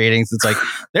pass ratings, it's like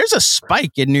there's a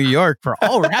spike in New York for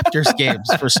all Raptors games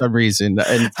for some reason.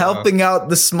 And helping out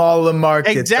the smaller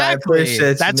markets.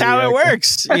 Exactly. That's how it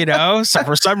works. You know, so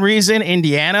for some reason,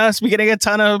 Indiana's getting a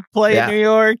ton of play in New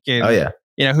York. And,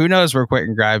 you know, who knows where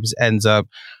Quentin Grimes ends up.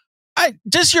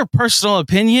 Just your personal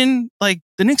opinion, like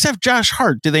the Knicks have Josh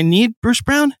Hart. Do they need Bruce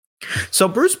Brown? So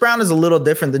Bruce Brown is a little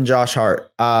different than Josh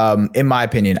Hart, in my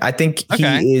opinion. I think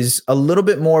he is a little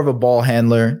bit more of a ball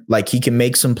handler. Like, he can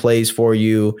make some plays for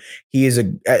you.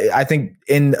 I think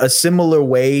in a similar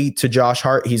way to Josh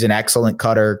Hart, he's an excellent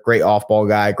cutter, great off-ball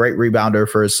guy, great rebounder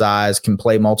for his size, can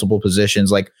play multiple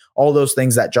positions. Like, all those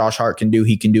things that Josh Hart can do,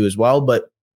 he can do as well. But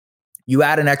you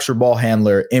add an extra ball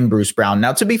handler in Bruce Brown.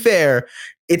 Now, to be fair,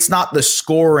 it's not the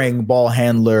scoring ball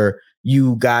handler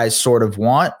you guys sort of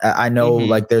want. I know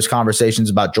like there's conversations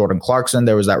about Jordan Clarkson.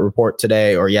 There was that report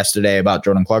today or yesterday about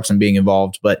Jordan Clarkson being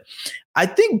involved, but I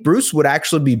think Bruce would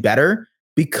actually be better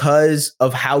because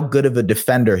of how good of a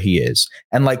defender he is.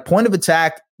 And like, point of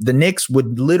attack, the Knicks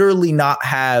would literally not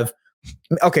have,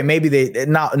 okay, maybe they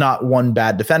not one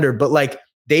bad defender, but like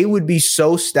they would be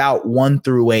so stout 1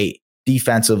 through 8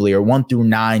 defensively or 1 through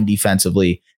 9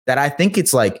 defensively that I think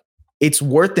it's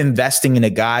worth investing in a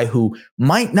guy who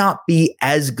might not be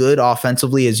as good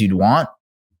offensively as you'd want,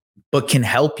 but can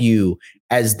help you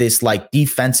as this like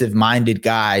defensive minded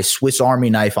guy, Swiss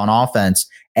Army knife on offense,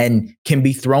 and can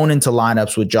be thrown into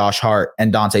lineups with Josh Hart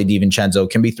and Dante DiVincenzo,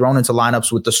 can be thrown into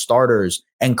lineups with the starters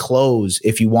and close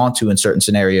if you want to in certain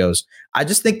scenarios. I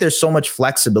just think there's so much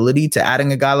flexibility to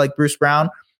adding a guy like Bruce Brown.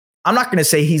 I'm not going to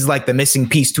say he's like the missing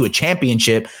piece to a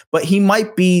championship, but he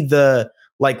might be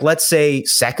like, let's say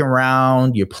second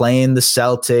round, you're playing the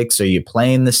Celtics or you're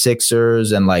playing the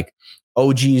Sixers and like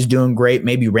OG is doing great.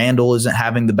 Maybe Randall isn't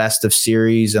having the best of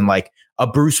series and like a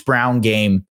Bruce Brown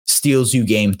game steals you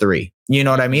game 3. You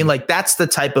know what I mean? Like, that's the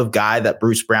type of guy that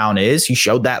Bruce Brown is. He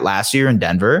showed that last year in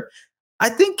Denver. I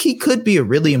think he could be a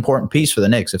really important piece for the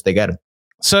Knicks if they get him.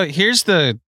 So here's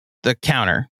the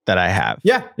counter that I have.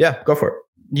 Yeah, go for it.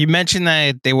 You mentioned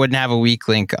that they wouldn't have a weak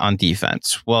link on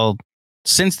defense. Well,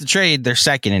 since the trade, they're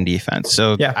second in defense.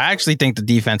 So yeah. I actually think the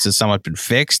defense has somewhat been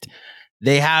fixed.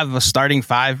 They have a starting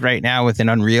 5 right now with an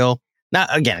unreal. Now,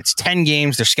 again, it's 10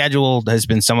 games. Their schedule has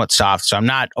been somewhat soft, so I'm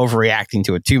not overreacting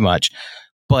to it too much.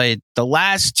 But the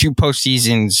last 2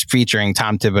 postseasons featuring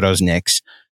Tom Thibodeau's Knicks,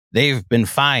 they've been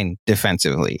fine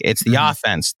defensively. It's the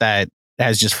offense that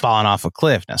has just fallen off a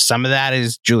cliff. Now, some of that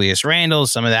is Julius Randle.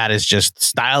 Some of that is just the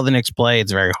style of the Knicks play.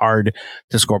 It's very hard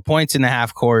to score points in the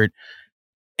half court.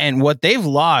 And what they've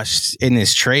lost in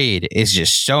this trade is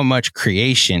just so much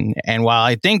creation. And while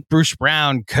I think Bruce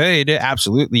Brown could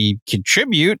absolutely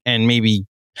contribute and maybe,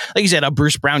 like you said, a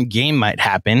Bruce Brown game might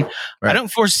happen, right. I don't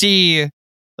foresee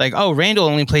like, oh, Randall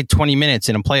only played 20 minutes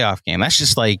in a playoff game. That's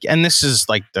just like, and this is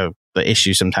like the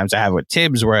issue sometimes I have with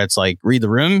Tibbs where it's like, read the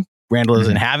room. Randall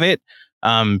doesn't have it.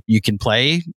 You can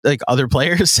play like other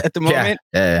players at the moment.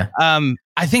 Yeah.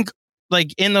 I think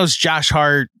like in those Josh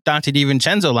Hart, Dante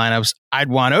DiVincenzo lineups, I'd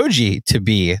want OG to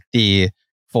be the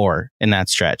 4 in that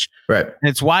stretch. Right. And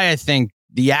it's why I think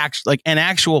an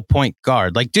actual point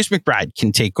guard, like Deuce McBride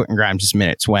can take Quentin Grimes'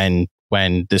 minutes when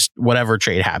this whatever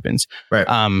trade happens. Right.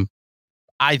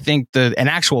 I think an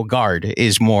actual guard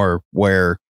is more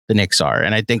where the Knicks are.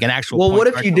 And I think an actual what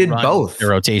if you did both? The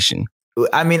rotation.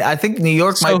 I mean, I think New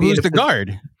York might be. Who's the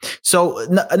guard? So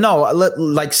no,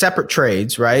 like separate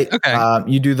trades, right? Okay.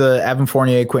 You do the Evan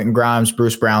Fournier, Quentin Grimes,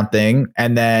 Bruce Brown thing,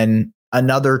 and then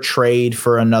another trade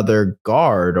for another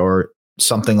guard or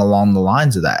something along the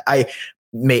lines of that. I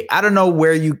don't know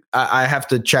where I have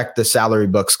to check the salary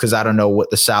books because I don't know what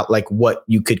what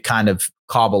you could kind of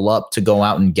cobble up to go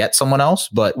out and get someone else.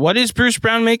 But what is Bruce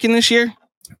Brown making this year?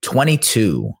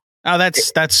 22. Oh,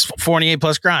 that's Fournier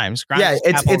plus Grimes. Yeah,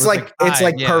 it's like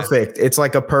perfect. It's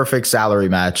like a perfect salary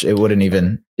match. It wouldn't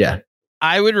even. Yeah,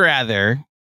 I would rather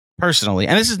personally,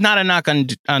 and this is not a knock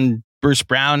on Bruce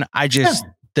Brown.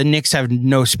 The Knicks have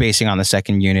no spacing on the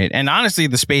second unit, and honestly,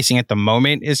 the spacing at the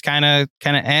moment is kind of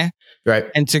right.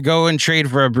 And to go and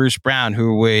trade for a Bruce Brown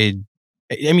who would.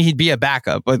 I mean, he'd be a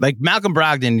backup, but like Malcolm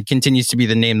Brogdon continues to be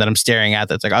the name that I'm staring at.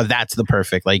 That's like, oh, that's the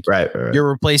perfect. Like, right. You're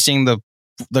replacing the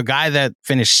guy that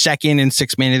finished second in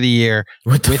Sixth Man of the Year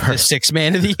with the Sixth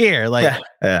Man of the Year. Like,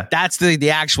 that's the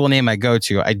actual name I go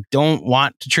to. I don't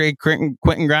want to trade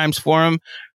Quentin Grimes for him.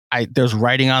 There's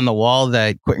writing on the wall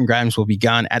that Quentin Grimes will be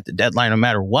gone at the deadline no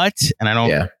matter what, and I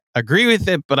don't agree with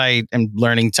it, but I am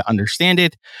learning to understand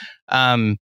it.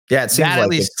 It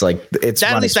seems like it's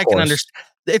at run least its I course. can understand.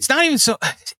 It's not even so.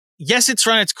 Yes, it's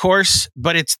run its course,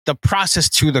 but it's the process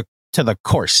to the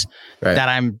course that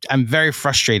I'm very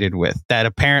frustrated with. That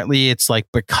apparently it's like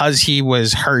because he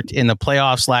was hurt in the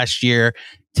playoffs last year,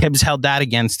 Tibbs held that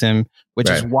against him,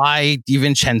 which is why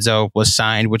DiVincenzo was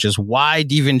signed, which is why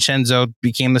DiVincenzo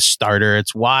became the starter.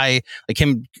 It's why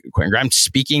Quentin Grimes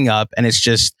speaking up, and it's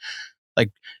just like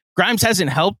Grimes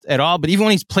hasn't helped at all. But even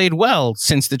when he's played well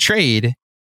since the trade,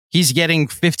 he's getting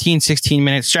 15,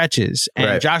 16-minute stretches.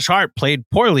 And Josh Hart played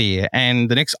poorly, and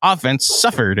the Knicks offense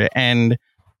suffered. And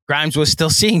Grimes was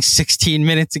still seeing 16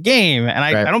 minutes a game. And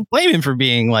I don't blame him for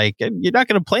being like, you're not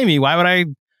going to play me. Why would I?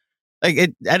 Like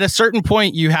it, at a certain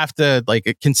point, you have to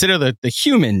like consider the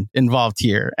human involved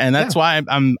here. And that's why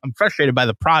I'm frustrated by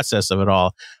the process of it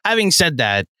all. Having said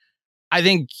that, I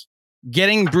think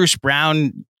getting Bruce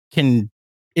Brown can,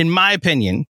 in my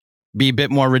opinion, be a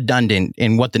bit more redundant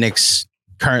in what the Knicks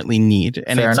currently need.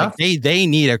 And Fair it's enough. like they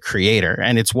need a creator.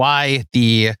 And it's why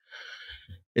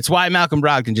Malcolm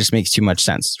Brogdon just makes too much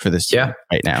sense for this team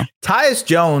right now. Tyus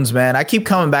Jones, man. I keep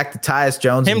coming back to Tyus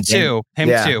Jones. Him too.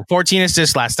 14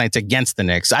 assists last night against the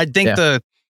Knicks. I think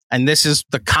and this is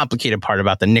the complicated part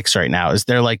about the Knicks right now, is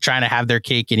they're like trying to have their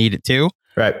cake and eat it too.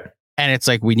 Right. And it's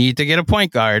like, we need to get a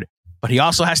point guard, but he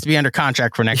also has to be under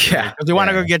contract for next year. Because we want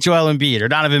to go get Joel Embiid or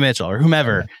Donovan Mitchell or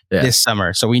whomever this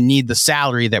summer. So we need the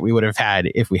salary that we would have had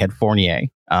if we had Fournier.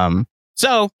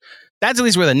 So that's at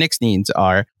least where the Knicks needs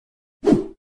are.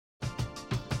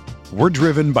 We're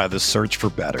driven by the search for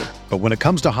better. But when it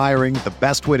comes to hiring, the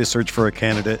best way to search for a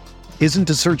candidate isn't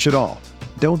to search at all.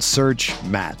 Don't search,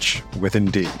 match with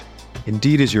Indeed.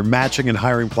 Indeed is your matching and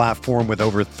hiring platform with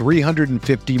over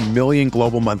 350 million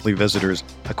global monthly visitors,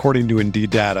 according to Indeed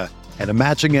data, and a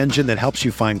matching engine that helps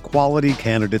you find quality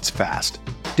candidates fast.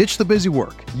 Ditch the busy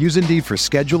work. Use Indeed for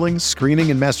scheduling,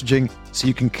 screening, and messaging so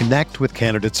you can connect with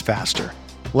candidates faster.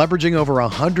 Leveraging over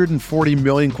 140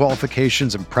 million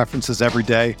qualifications and preferences every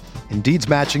day, Indeed's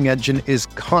matching engine is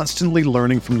constantly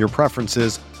learning from your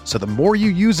preferences, so the more you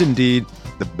use Indeed,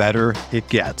 the better it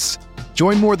gets.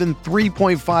 Join more than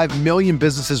 3.5 million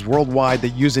businesses worldwide that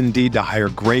use Indeed to hire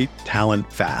great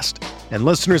talent fast. And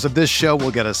listeners of this show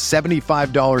will get a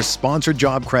 $75 sponsored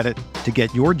job credit to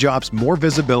get your jobs more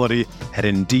visibility at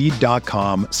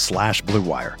Indeed.com/Blue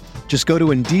Wire. Just go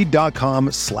to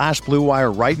Indeed.com/Blue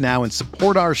Wire right now and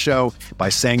support our show by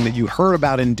saying that you heard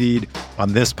about Indeed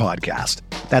on this podcast.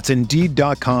 That's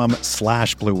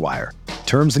Indeed.com/Blue Wire.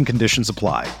 Terms and conditions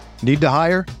apply. Need to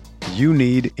hire? You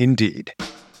need Indeed.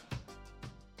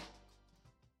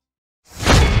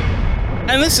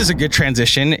 And this is a good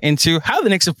transition into how the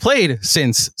Knicks have played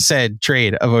since said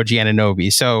trade of OG Anunoby.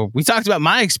 So we talked about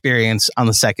my experience on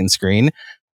the second screen.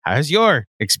 How has your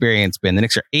experience been? The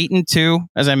Knicks are 8-2,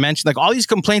 as I mentioned. Like all these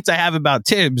complaints I have about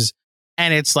Tibbs,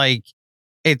 and it's like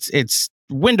it's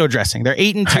window dressing. They're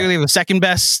 8-2. They have the second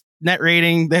best net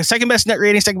rating, second best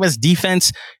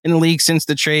defense in the league since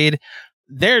the trade.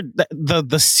 They're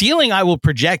the ceiling I will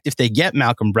project if they get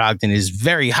Malcolm Brogdon is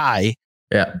very high.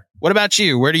 Yeah. What about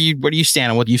you? Where do you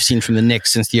stand on what you've seen from the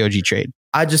Knicks since the OG trade?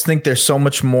 I just think there's so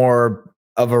much more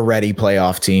of a ready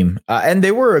playoff team. And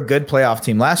they were a good playoff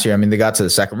team last year. I mean, they got to the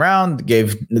second round,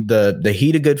 gave the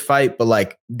Heat a good fight, but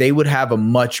like they would have a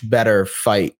much better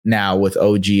fight now with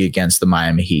OG against the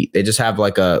Miami Heat. They just have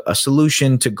like a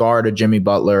solution to guard a Jimmy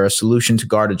Butler, a solution to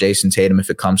guard a Jason Tatum if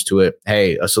it comes to it.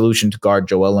 Hey, a solution to guard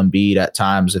Joel Embiid at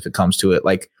times if it comes to it.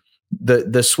 Like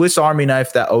the Swiss Army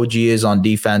knife that OG is on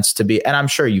defense to be, and I'm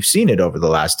sure you've seen it over the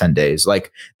last 10 days,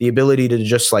 like the ability to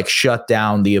just like shut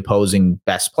down the opposing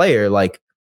best player, like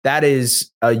that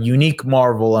is a unique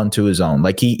marvel unto his own.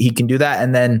 Like he can do that,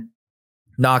 and then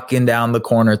knocking down the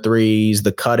corner threes,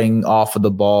 the cutting off of the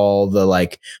ball, the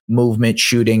like movement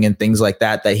shooting and things like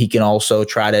that he can also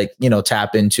try to,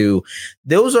 tap into.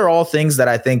 Those are all things that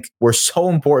I think were so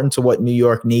important to what New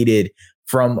York needed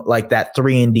from like that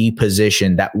 3-and-D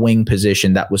position, that wing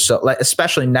position that was so, like,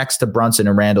 especially next to Brunson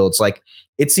and Randall. It's like,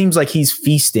 it seems like he's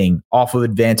feasting off of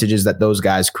advantages that those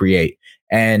guys create.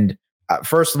 And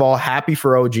first of all, happy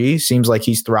for OG. Seems like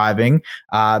he's thriving.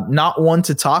 Not one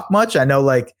to talk much. I know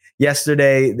like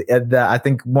yesterday, I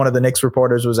think one of the Knicks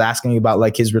reporters was asking about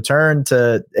like his return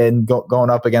to and going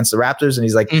up against the Raptors. And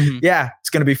he's like, yeah, it's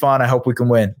going to be fun. I hope we can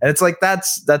win. And it's like,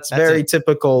 that's very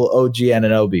typical OG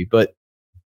Anunoby. But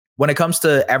when it comes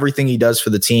to everything he does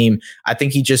for the team, I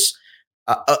think he just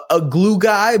a glue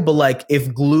guy, but like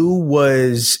if glue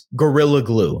was Gorilla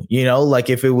Glue, like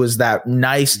if it was that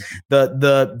nice,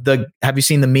 the have you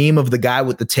seen the meme of the guy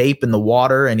with the tape in the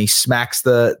water and he smacks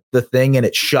the thing and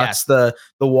it shuts the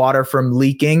water from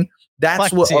leaking? That's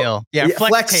flex what seal.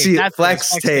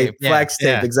 flex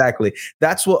tape, exactly.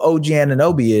 That's what OG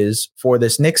Anunoby is for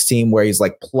this Knicks team, where he's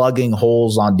like plugging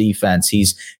holes on defense.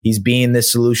 He's being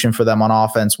this solution for them on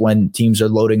offense when teams are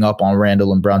loading up on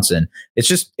Randall and Brunson. It's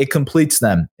just, it completes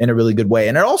them in a really good way.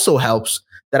 And it also helps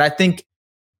that I think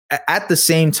at the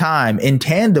same time, in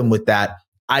tandem with that,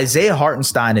 Isaiah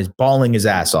Hartenstein is balling his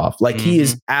ass off. Like he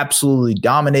is absolutely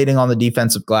dominating on the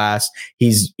defensive glass.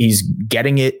 He's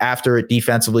getting it after it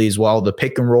defensively as well. The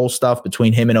pick and roll stuff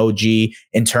between him and OG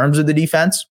in terms of the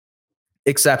defense,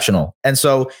 exceptional. And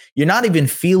so you're not even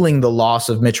feeling the loss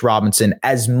of Mitch Robinson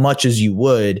as much as you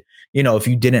would, if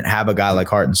you didn't have a guy like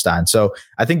Hartenstein. So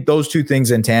I think those two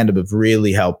things in tandem have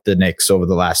really helped the Knicks over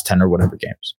the last 10 or whatever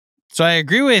games. So I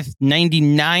agree with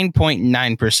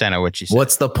 99.9% of what you said.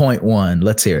 What's the 0.1?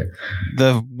 Let's hear it.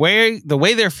 The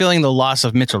way they're feeling the loss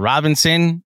of Mitchell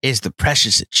Robinson is the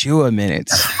Precious Achiuwa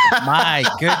minutes. My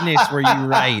goodness, were you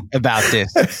right about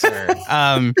this, sir?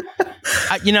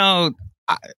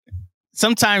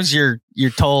 Sometimes you're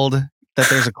told that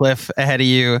there's a cliff ahead of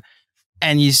you,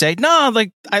 and you say, "No,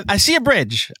 like I see a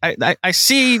bridge. I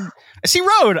see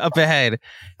road up ahead,"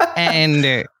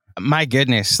 and my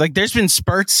goodness, like there's been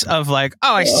spurts of like,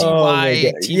 "Oh, I see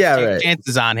why teams take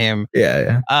chances on him."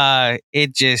 Yeah.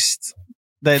 It just.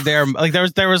 There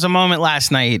was a moment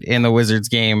last night in the Wizards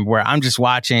game where I'm just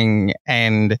watching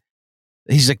and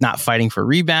he's like not fighting for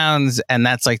rebounds, and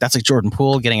that's like Jordan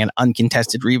Poole getting an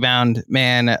uncontested rebound.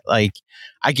 Man, like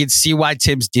I could see why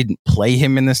Tibbs didn't play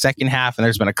him in the second half, and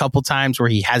there's been a couple times where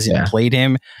he hasn't played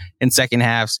him in second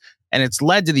halves, and it's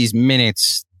led to these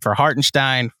minutes for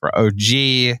Hartenstein, for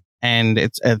OG, and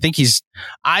I think he's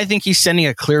sending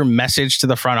a clear message to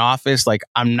the front office, like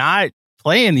I'm not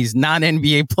playing these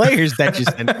non-NBA players that you're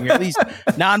sending me, or at least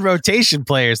non-rotation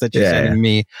players that you're sending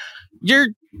me. Your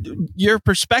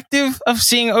perspective of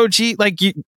seeing OG, like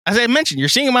as I mentioned, you're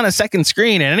seeing him on a second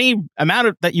screen, and any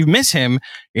amount that you miss him,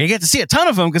 you're gonna get to see a ton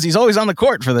of him because he's always on the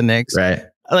court for the Knicks. Right.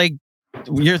 Like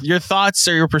your thoughts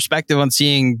or your perspective on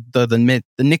seeing the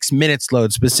Knicks minutes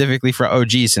load specifically for OG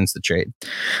since the trade.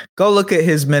 Go look at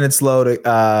his minutes load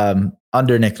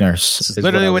under Nick Nurse.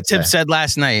 Literally what Tibbs said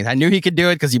last night. I knew he could do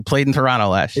it because he played in Toronto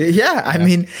last year. Yeah, I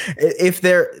mean, if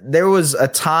there was a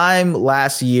time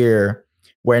last year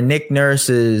where Nick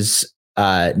Nurse's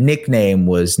nickname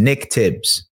was Nick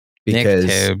Tibbs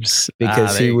because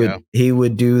he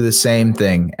would do the same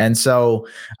thing. And so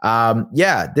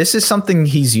this is something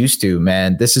he's used to,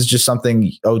 man. This is just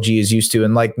something OG is used to,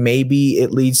 and like maybe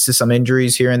it leads to some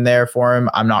injuries here and there for him.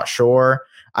 I'm not sure.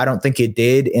 I don't think it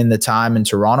did in the time in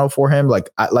Toronto for him. Like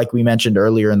we mentioned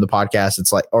earlier in the podcast,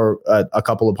 it's like, or a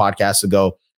couple of podcasts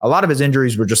ago, a lot of his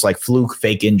injuries were just like fluke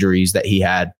fake injuries that he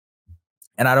had.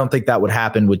 And I don't think that would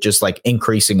happen with just like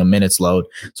increasing a minutes load.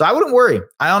 So I wouldn't worry.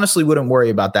 I honestly wouldn't worry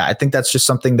about that. I think that's just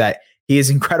something that he is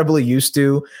incredibly used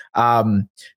to. The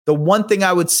one thing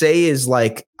I would say is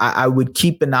like, I would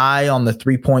keep an eye on the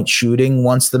 3-point shooting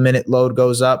once the minute load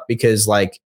goes up, because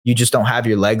like, you just don't have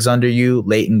your legs under you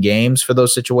late in games for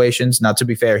those situations. Now, to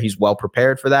be fair, he's well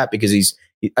prepared for that because he's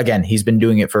been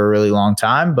doing it for a really long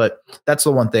time. But that's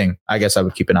the one thing I guess I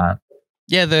would keep an eye on.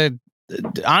 Yeah,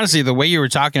 honestly, the way you were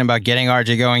talking about getting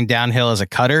RJ going downhill as a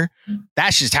cutter,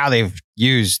 that's just how they've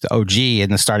used OG in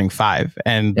the starting five.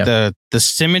 And the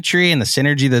symmetry and the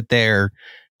synergy that they're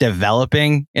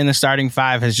developing in the starting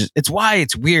five it's why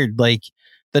it's weird. Like,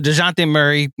 the DeJounte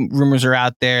Murray rumors are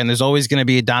out there, and there's always going to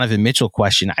be a Donovan Mitchell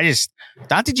question.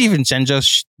 Dante DiVincenzo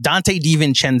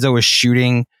is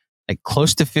shooting like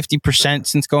close to 50%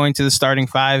 since going to the starting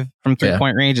five from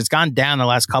 3-point range. It's gone down the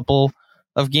last couple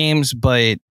of games,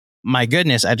 but my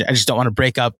goodness, I just don't want to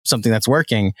break up something that's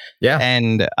working. Yeah.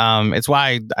 And it's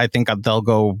why I think they'll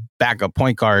go back up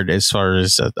point guard as far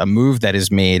as a move that is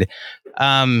made.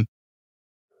 And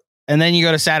then you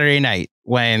go to Saturday night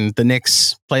when the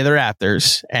Knicks play the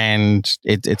Raptors, and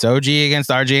it's OG against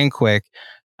RJ and Quick.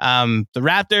 The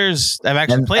Raptors have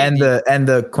actually played, and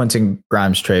the Quentin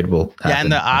Grimes trade will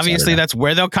happen. And obviously that's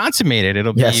where they'll consummate it.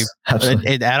 It'll be at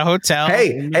a hotel.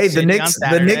 Hey,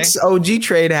 the Knicks OG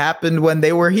trade happened when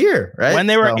they were here, right? When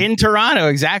they were in Toronto,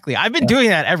 exactly. I've been doing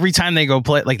that every time they go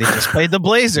play. Like they just played the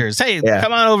Blazers. Hey,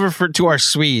 come on over to our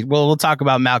suite. We'll talk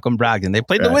about Malcolm Brogdon. They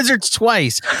played the Wizards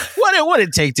twice. What would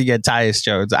it take to get Tyus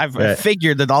Jones? I've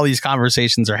figured that all these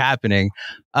conversations are happening.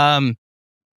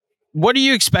 What are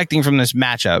you expecting from this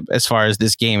matchup as far as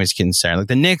this game is concerned? Like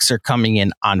the Knicks are coming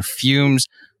in on fumes.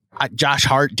 Josh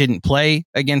Hart didn't play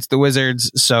against the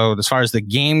Wizards. So as far as the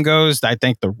game goes, I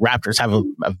think the Raptors have a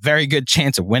very good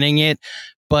chance of winning it.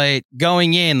 But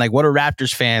going in, like what are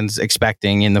Raptors fans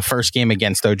expecting in the first game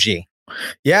against OG?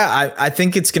 Yeah, I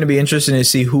think it's going to be interesting to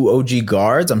see who OG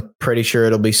guards. I'm pretty sure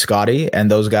it'll be Scotty,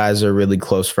 and those guys are really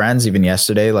close friends. Even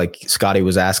yesterday, like Scotty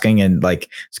was asking, and like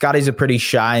Scotty's a pretty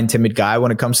shy and timid guy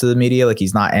when it comes to the media. Like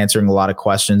he's not answering a lot of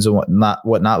questions and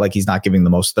whatnot. Like he's not giving the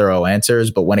most thorough answers.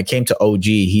 But when it came to OG,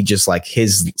 he just like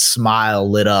his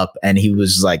smile lit up, and he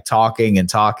was like talking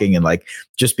and like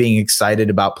just being excited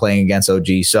about playing against OG.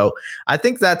 So I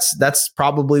think that's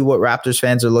probably what Raptors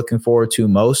fans are looking forward to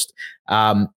most.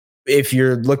 if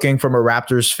you're looking from a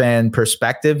Raptors fan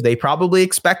perspective, they probably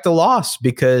expect a loss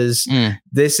because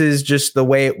this is just the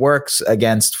way it works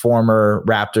against former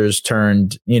Raptors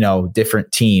turned,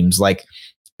 different teams. Like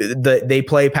they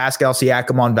play Pascal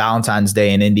Siakam on Valentine's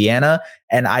Day in Indiana,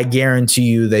 and I guarantee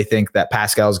you they think that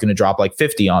Pascal is going to drop like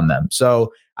 50 on them.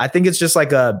 So I think it's just like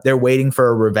they're waiting for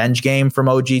a revenge game from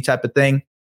OG type of thing.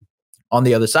 On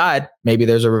the other side, maybe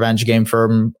there's a revenge game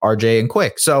from RJ and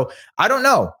Quick. So I don't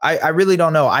know. I really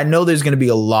don't know. I know there's going to be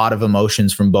a lot of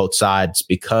emotions from both sides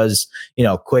because,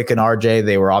 Quick and RJ,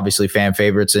 they were obviously fan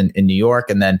favorites in New York.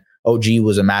 And then OG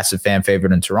was a massive fan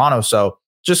favorite in Toronto. So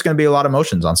just going to be a lot of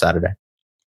emotions on Saturday.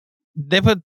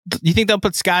 You think they'll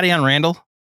put Scotty on Randall?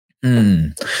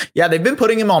 Yeah, they've been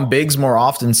putting him on bigs more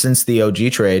often since the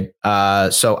OG trade.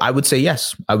 So I would say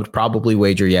yes. I would probably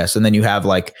wager yes. And then you have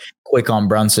like Quick on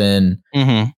Brunson.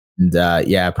 And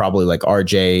probably like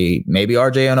RJ, maybe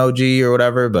RJ on OG or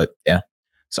whatever. But yeah.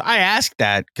 So I asked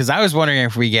that because I was wondering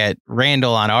if we get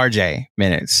Randall on RJ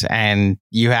minutes, and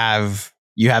you have.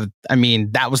 I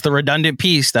mean, that was the redundant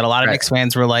piece that a lot of Knicks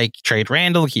fans were like, trade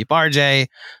Randall, keep RJ.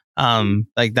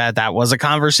 Like that was a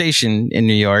conversation in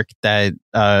New York that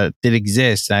did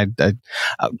exist.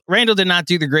 Randall did not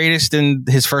do the greatest in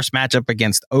his first matchup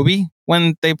against Obi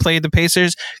when they played the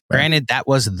Pacers. Granted, that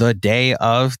was the day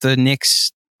of the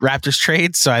Knicks Raptors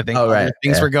trade, so I think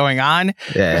things were going on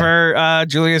for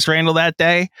Julius Randle that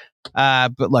day.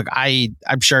 But look,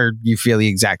 I'm sure you feel the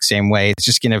exact same way. It's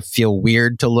just going to feel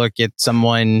weird to look at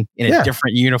someone in a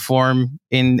different uniform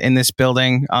in this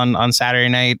building on Saturday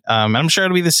night. I'm sure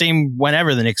it'll be the same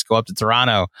whenever the Knicks go up to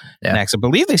Toronto next. I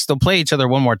believe they still play each other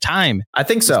one more time. I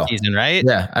think so. This season, right?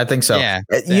 Yeah, I think so. Yeah.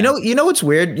 You know what's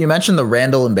weird? You mentioned the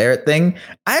Randall and Barrett thing.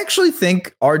 I actually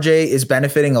think RJ is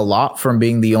benefiting a lot from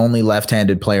being the only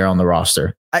left-handed player on the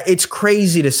roster. It's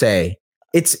crazy to say.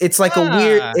 It's like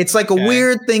a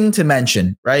weird thing to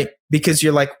mention, right? Because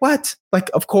you're like, what? Like,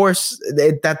 of course,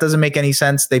 that doesn't make any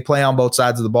sense. They play on both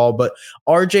sides of the ball, but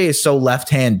RJ is so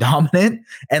left-hand dominant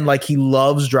and like he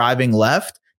loves driving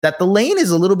left that the lane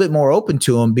is a little bit more open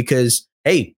to him because,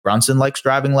 hey, Brunson likes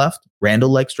driving left. Randall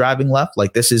likes driving left.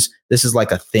 Like this is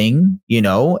like a thing,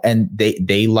 and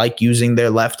they like using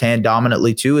their left hand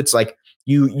dominantly too. It's like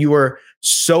you are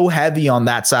so heavy on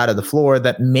that side of the floor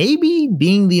that maybe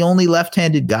being the only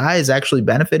left-handed guy is actually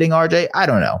benefiting RJ. I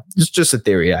don't know. It's just a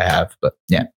theory I have, but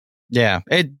yeah. Yeah,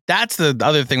 that's the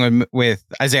other thing with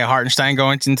Isaiah Hartenstein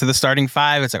going into the starting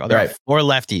five. It's like, there are 4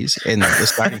 lefties in the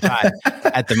starting five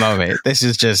at the moment.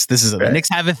 The Knicks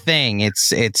have a thing. It's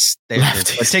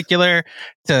particular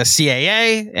to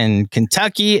CAA and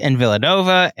Kentucky and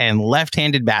Villanova and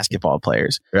lefty-handed basketball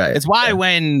players. Right. It's why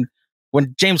when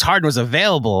James Harden was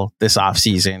available this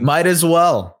offseason, might as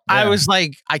well. I was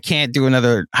like, I can't do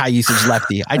another high usage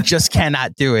lefty. I just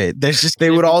cannot do it. They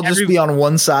would all just be on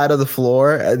one side of the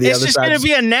floor. It's just going to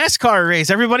be a NASCAR race.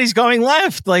 Everybody's going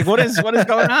left. Like, what is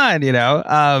going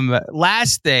on?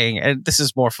 Last thing, and this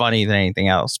is more funny than anything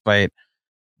else, but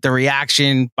the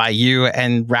reaction by you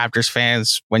and Raptors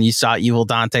fans when you saw Evil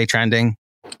Dante trending.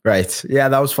 Right. Yeah,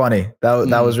 that was funny.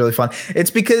 That was really fun.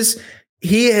 It's because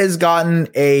he has gotten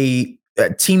a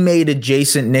teammate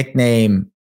adjacent nickname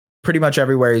pretty much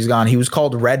everywhere he's gone. He was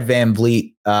called Red Van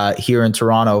Vliet here in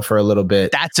Toronto for a little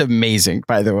bit. That's amazing,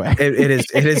 by the way. It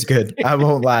is good. I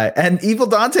won't lie. And Evil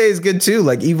Dante is good too.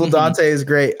 Like Evil Dante is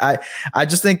great. I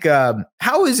just think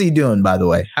how is he doing, by the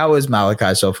way? How is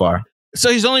Malachi so far? So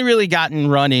he's only really gotten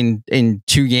run in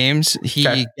 2 games. He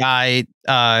got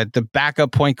the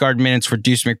backup point guard minutes for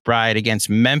Deuce McBride against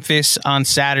Memphis on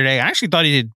Saturday. I actually thought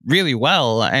he did really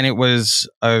well, and it was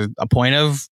a point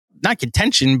of not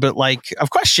contention, but like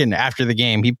of question after the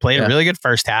game. He played a really good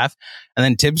first half, and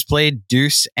then Tibbs played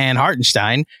Deuce and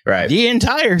Hartenstein the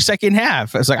entire second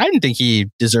half. I was like, I didn't think he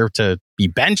deserved to be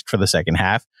benched for the second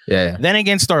half. Yeah. Then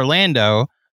against Orlando,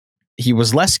 he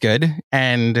was less good,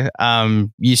 and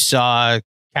you saw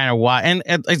kind of why. And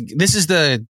this is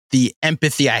the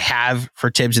empathy I have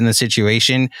for Tibbs in the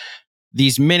situation.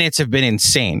 These minutes have been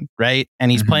insane, right?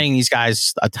 And he's playing these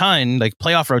guys a ton, like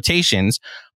playoff rotations.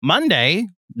 Monday,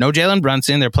 no Jalen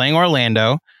Brunson. They're playing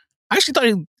Orlando. I actually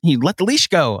thought he let the leash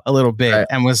go a little bit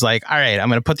and was like, all right, I'm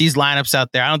going to put these lineups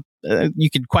out there. You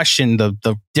could question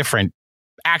the different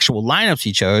actual lineups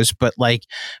he chose, but like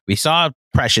we saw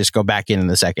Precious go back in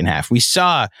the second half. We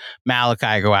saw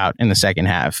Malachi go out in the second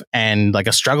half, and like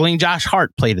a struggling Josh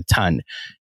Hart played a ton,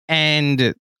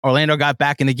 and Orlando got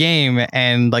back in the game,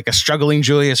 and like a struggling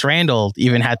Julius Randle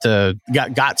even had to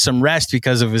got some rest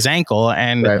because of his ankle.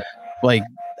 And like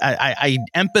I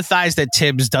empathize that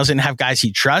Tibbs doesn't have guys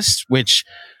he trusts, which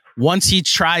once he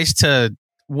tries to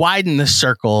widen the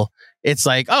circle, it's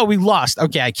like, oh, we lost.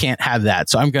 Okay, I can't have that.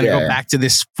 So I'm going to go back to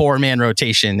this 4-man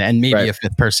rotation, and maybe a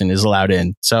fifth person is allowed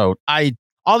in. So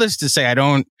all this to say, I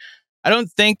don't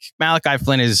think Malachi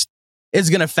Flynn is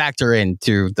going to factor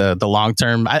into the long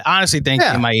term. I honestly think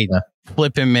they might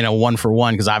flip him in a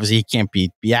 1-for-1 because obviously he can't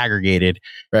be aggregated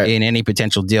in any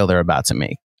potential deal they're about to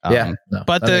make.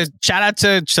 But the shout out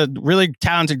to really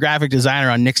talented graphic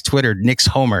designer on Knicks Twitter, Knicks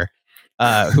Homer,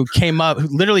 who came up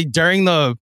literally during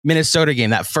the Minnesota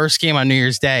game, that first game on New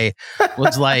Year's Day,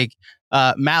 was like,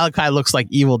 Malachi looks like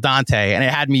evil Dante, and it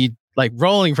had me like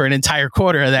rolling for an entire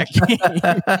quarter of that game,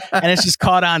 and it's just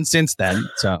caught on since then.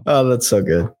 So, that's so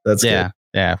good. That's good.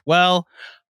 Yeah. Well,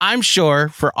 I'm sure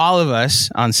for all of us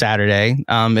on Saturday,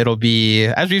 it'll be,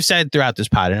 as we've said throughout this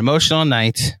pod, an emotional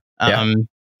night.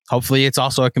 Hopefully, it's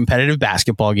also a competitive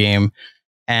basketball game.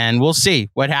 And we'll see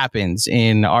what happens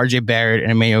in RJ Barrett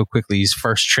and Emmanuel Quickley's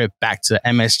first trip back to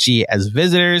MSG as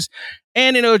visitors,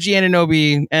 and in OG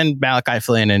Anunoby and Malachi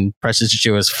Flynn and Precious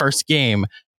Achiuwa's first game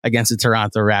against the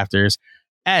Toronto Raptors.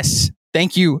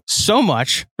 Thank you so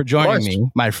much for joining me,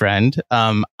 my friend.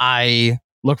 I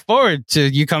look forward to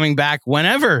you coming back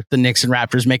whenever the Knicks and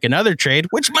Raptors make another trade,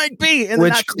 which might be,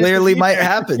 which clearly might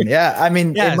happen. Yeah, I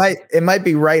mean, it might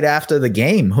be right after the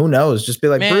game. Who knows? Just be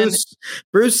like,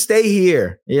 Bruce, stay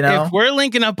here. You know, if we're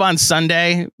linking up on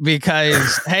Sunday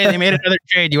because hey, they made another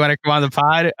trade. You want to come on the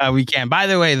pod? We can. By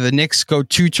the way, the Knicks go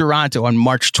to Toronto on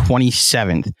March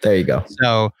 27th. There you go.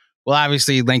 So we'll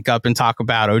obviously link up and talk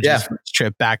about OG's first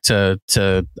trip back to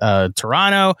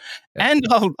Toronto. And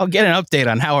I'll get an update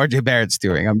on how RJ Barrett's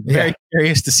doing. I'm very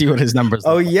curious to see what his numbers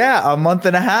look like. A month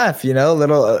and a half,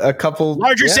 a couple.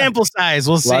 Larger sample size.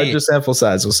 We'll see. Larger sample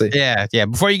size. We'll see. Yeah.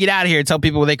 Before you get out of here, tell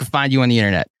people where they can find you on the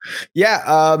internet.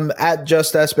 At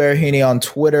just Baraheni on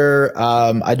Twitter.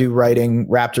 I do writing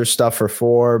Raptors stuff for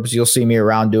Forbes. You'll see me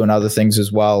around doing other things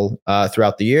as well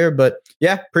throughout the year. But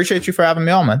appreciate you for having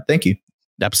me on, man. Thank you.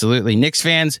 Absolutely. Knicks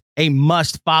fans, a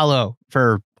must follow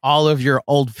for all of your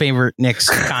old favorite Knicks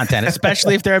content,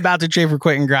 especially if they're about to trade for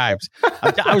Quentin Grimes.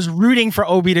 I was rooting for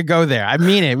Obi to go there. I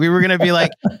mean it. We were going to be like,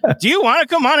 do you want to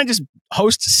come on and just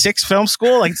host Six Film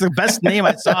School? Like, it's the best name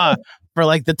I saw for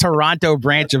like the Toronto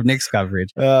branch of Knicks coverage.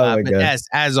 But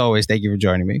as always, thank you for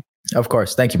joining me. Of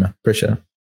course. Thank you, man. Appreciate it.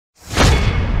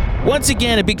 Once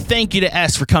again, a big thank you to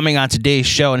S for coming on today's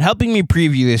show and helping me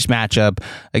preview this matchup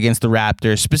against the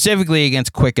Raptors, specifically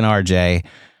against Quick and RJ.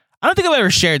 I don't think I've ever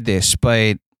shared this,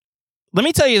 but let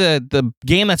me tell you the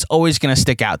game that's always going to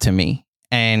stick out to me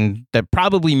and that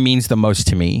probably means the most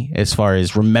to me as far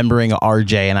as remembering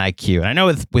RJ and IQ. And I know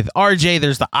with RJ,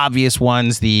 there's the obvious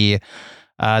ones, the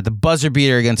buzzer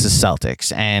beater against the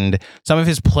Celtics and some of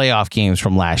his playoff games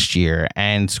from last year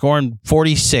and scoring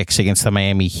 46 against the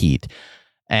Miami Heat.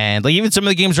 And like even some of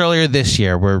the games earlier this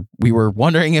year where we were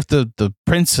wondering if the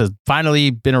Prince had finally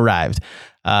been arrived.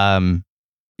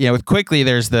 With Quickly,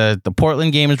 there's the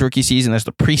Portland game his rookie season. There's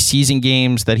the preseason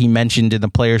games that he mentioned in the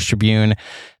Players Tribune.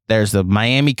 There's the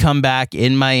Miami comeback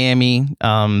in Miami.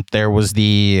 There was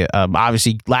the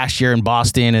obviously last year in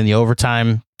Boston in the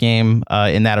overtime game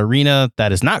in that arena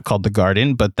that is not called the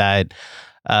Garden, but that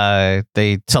the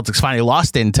Celtics finally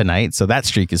lost in tonight. So that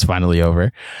streak is finally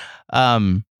over.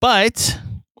 But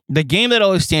the game that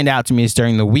always stand out to me is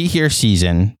during the We Here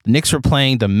season, the Knicks were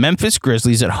playing the Memphis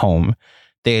Grizzlies at home.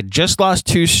 They had just lost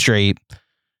 2 straight.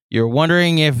 You're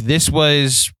wondering if this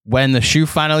was when the shoe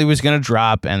finally was going to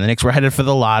drop and the Knicks were headed for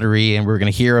the lottery and we were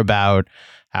going to hear about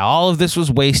how all of this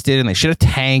was wasted and they should have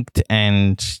tanked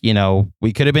and,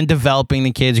 we could have been developing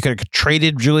the kids. You could have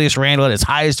traded Julius Randle at his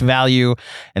highest value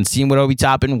and seen what Obi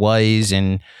Toppin was.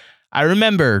 And I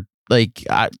remember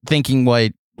thinking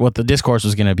what the discourse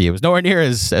was going to be. It was nowhere near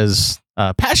as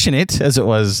passionate as it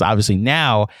was obviously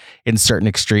now in certain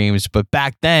extremes. But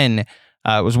back then,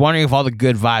 I was wondering if all the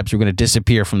good vibes were going to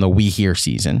disappear from the We Here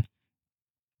season.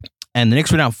 And the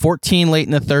Knicks were down 14 late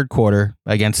in the third quarter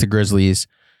against the Grizzlies.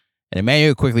 And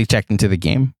Emmanuel quickly checked into the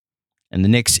game. And the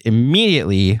Knicks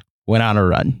immediately went on a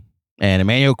run. And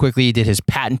Emmanuel quickly did his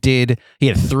patented, he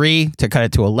had 3 to cut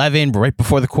it to 11, but right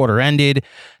before the quarter ended,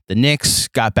 the Knicks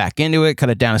got back into it,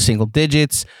 cut it down to single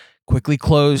digits, quickly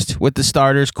closed with the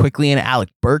starters. Quickly and Alec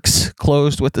Burks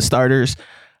closed with the starters.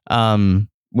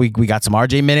 We got some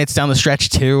RJ minutes down the stretch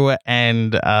too,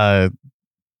 and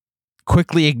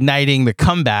quickly igniting the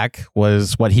comeback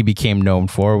was what he became known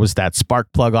for, was that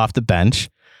spark plug off the bench.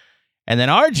 And then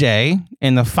RJ,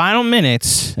 in the final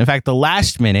minutes, in fact, the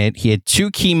last minute, he had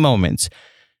 2 key moments.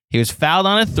 He was fouled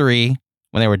on a 3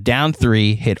 when they were down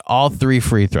 3, hit all 3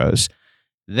 free throws.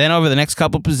 Then over the next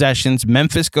couple possessions,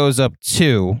 Memphis goes up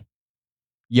 2.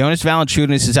 Jonas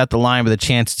Valanciunas is at the line with a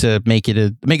chance to make it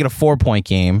a 4-point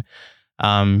game.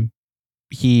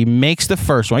 he makes the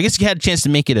first one. I guess he had a chance to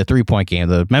make it a 3-point game.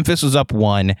 The Memphis was up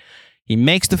 1. He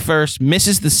makes the first,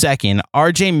 misses the second.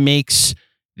 RJ makes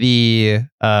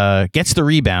gets the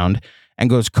rebound and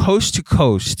goes coast to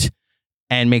coast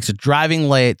and makes a driving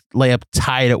layup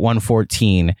tied at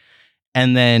 114.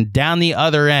 And then down the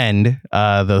other end,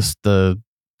 the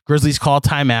Grizzlies call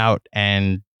timeout,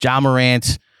 and Ja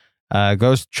Morant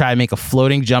goes to try to make a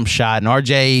floating jump shot, and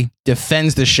RJ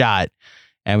defends the shot,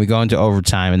 and we go into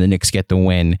overtime, and the Knicks get the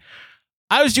win.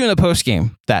 I was doing a post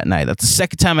game that night. That's the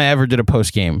second time I ever did a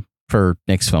post game for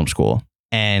Knicks Film School,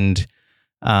 and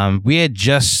we had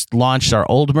just launched our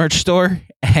old merch store,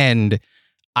 and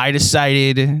I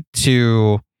decided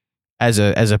to, as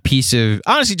a piece of,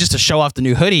 honestly, just to show off the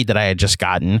new hoodie that I had just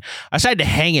gotten, I decided to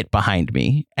hang it behind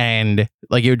me, and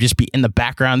like it would just be in the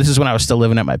background. This is when I was still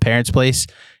living at my parents' place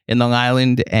in Long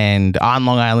Island, and on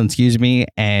Long Island, excuse me.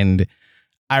 And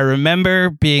I remember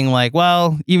being like,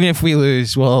 well, even if we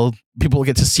lose, well, people will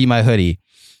get to see my hoodie.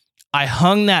 I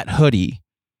hung that hoodie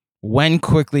when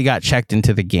Quickly got checked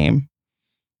into the game.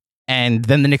 And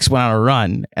then the Knicks went on a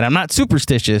run. And I'm not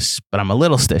superstitious, but I'm a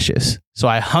little stitious. So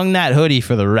I hung that hoodie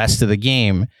for the rest of the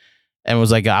game and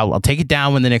was like, I'll take it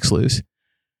down when the Knicks lose.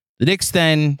 The Knicks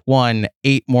then won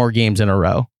 8 more games in a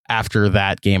row after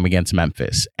that game against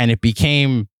Memphis. And it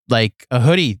became like a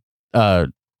hoodie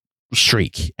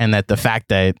streak. And that the fact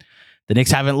that the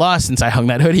Knicks haven't lost since I hung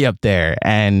that hoodie up there.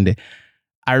 And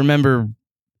I remember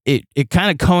it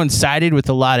kind of coincided with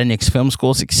a lot of Knicks Film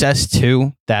School success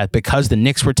too, that because the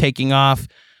Knicks were taking off,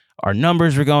 our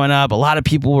numbers were going up. A lot of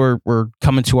people were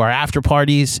coming to our after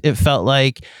parties, it felt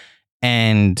like.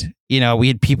 And, you know, we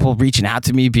had people reaching out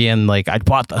to me being like, I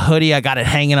bought the hoodie, I got it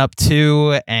hanging up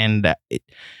too. And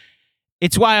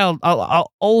it's why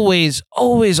I'll always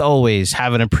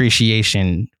have an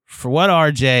appreciation for what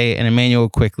RJ and Emmanuel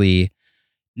Quickly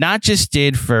not just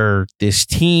did for this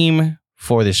team,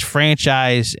 for this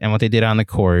franchise, and what they did on the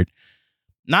court,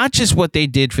 not just what they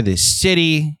did for this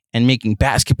city and making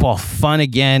basketball fun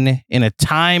again in a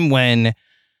time when,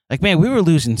 like, man, we were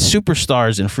losing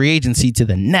superstars in free agency to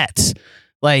the Nets.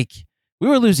 Like, we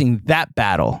were losing that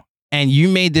battle, and you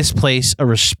made this place a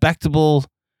respectable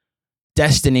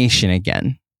destination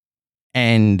again.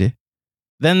 And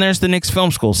then there's the Knicks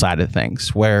Film School side of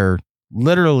things, where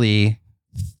literally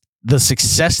the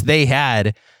success they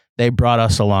had, they brought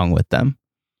us along with them.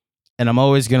 And I'm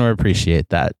always going to appreciate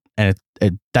that. And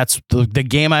that's the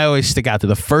game I always stick out to.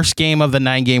 The first game of the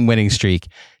 9-game winning streak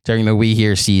during the We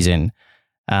Here season.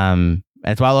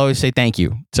 That's why I'll always say thank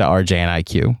you to RJ and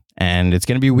IQ. And it's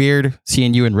going to be weird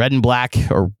seeing you in red and black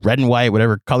or red and white,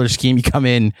 whatever color scheme you come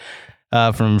in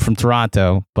from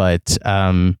Toronto. But,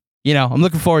 you know, I'm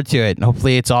looking forward to it. And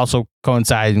hopefully it's also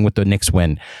coinciding with the Knicks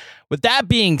win. With that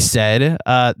being said,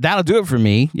 that'll do it for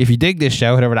me. If you dig this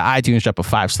show, head over to iTunes, drop a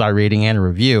 5-star rating and a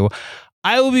review.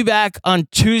 I will be back on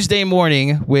Tuesday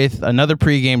morning with another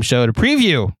pregame show to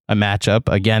preview a matchup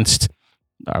against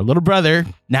our little brother,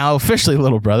 now officially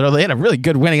little brother. They had a really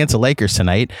good win against the Lakers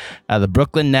tonight, the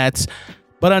Brooklyn Nets.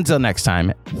 But until next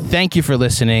time, thank you for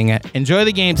listening. Enjoy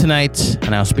the game tonight,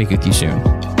 and I'll speak with you soon.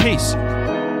 Peace.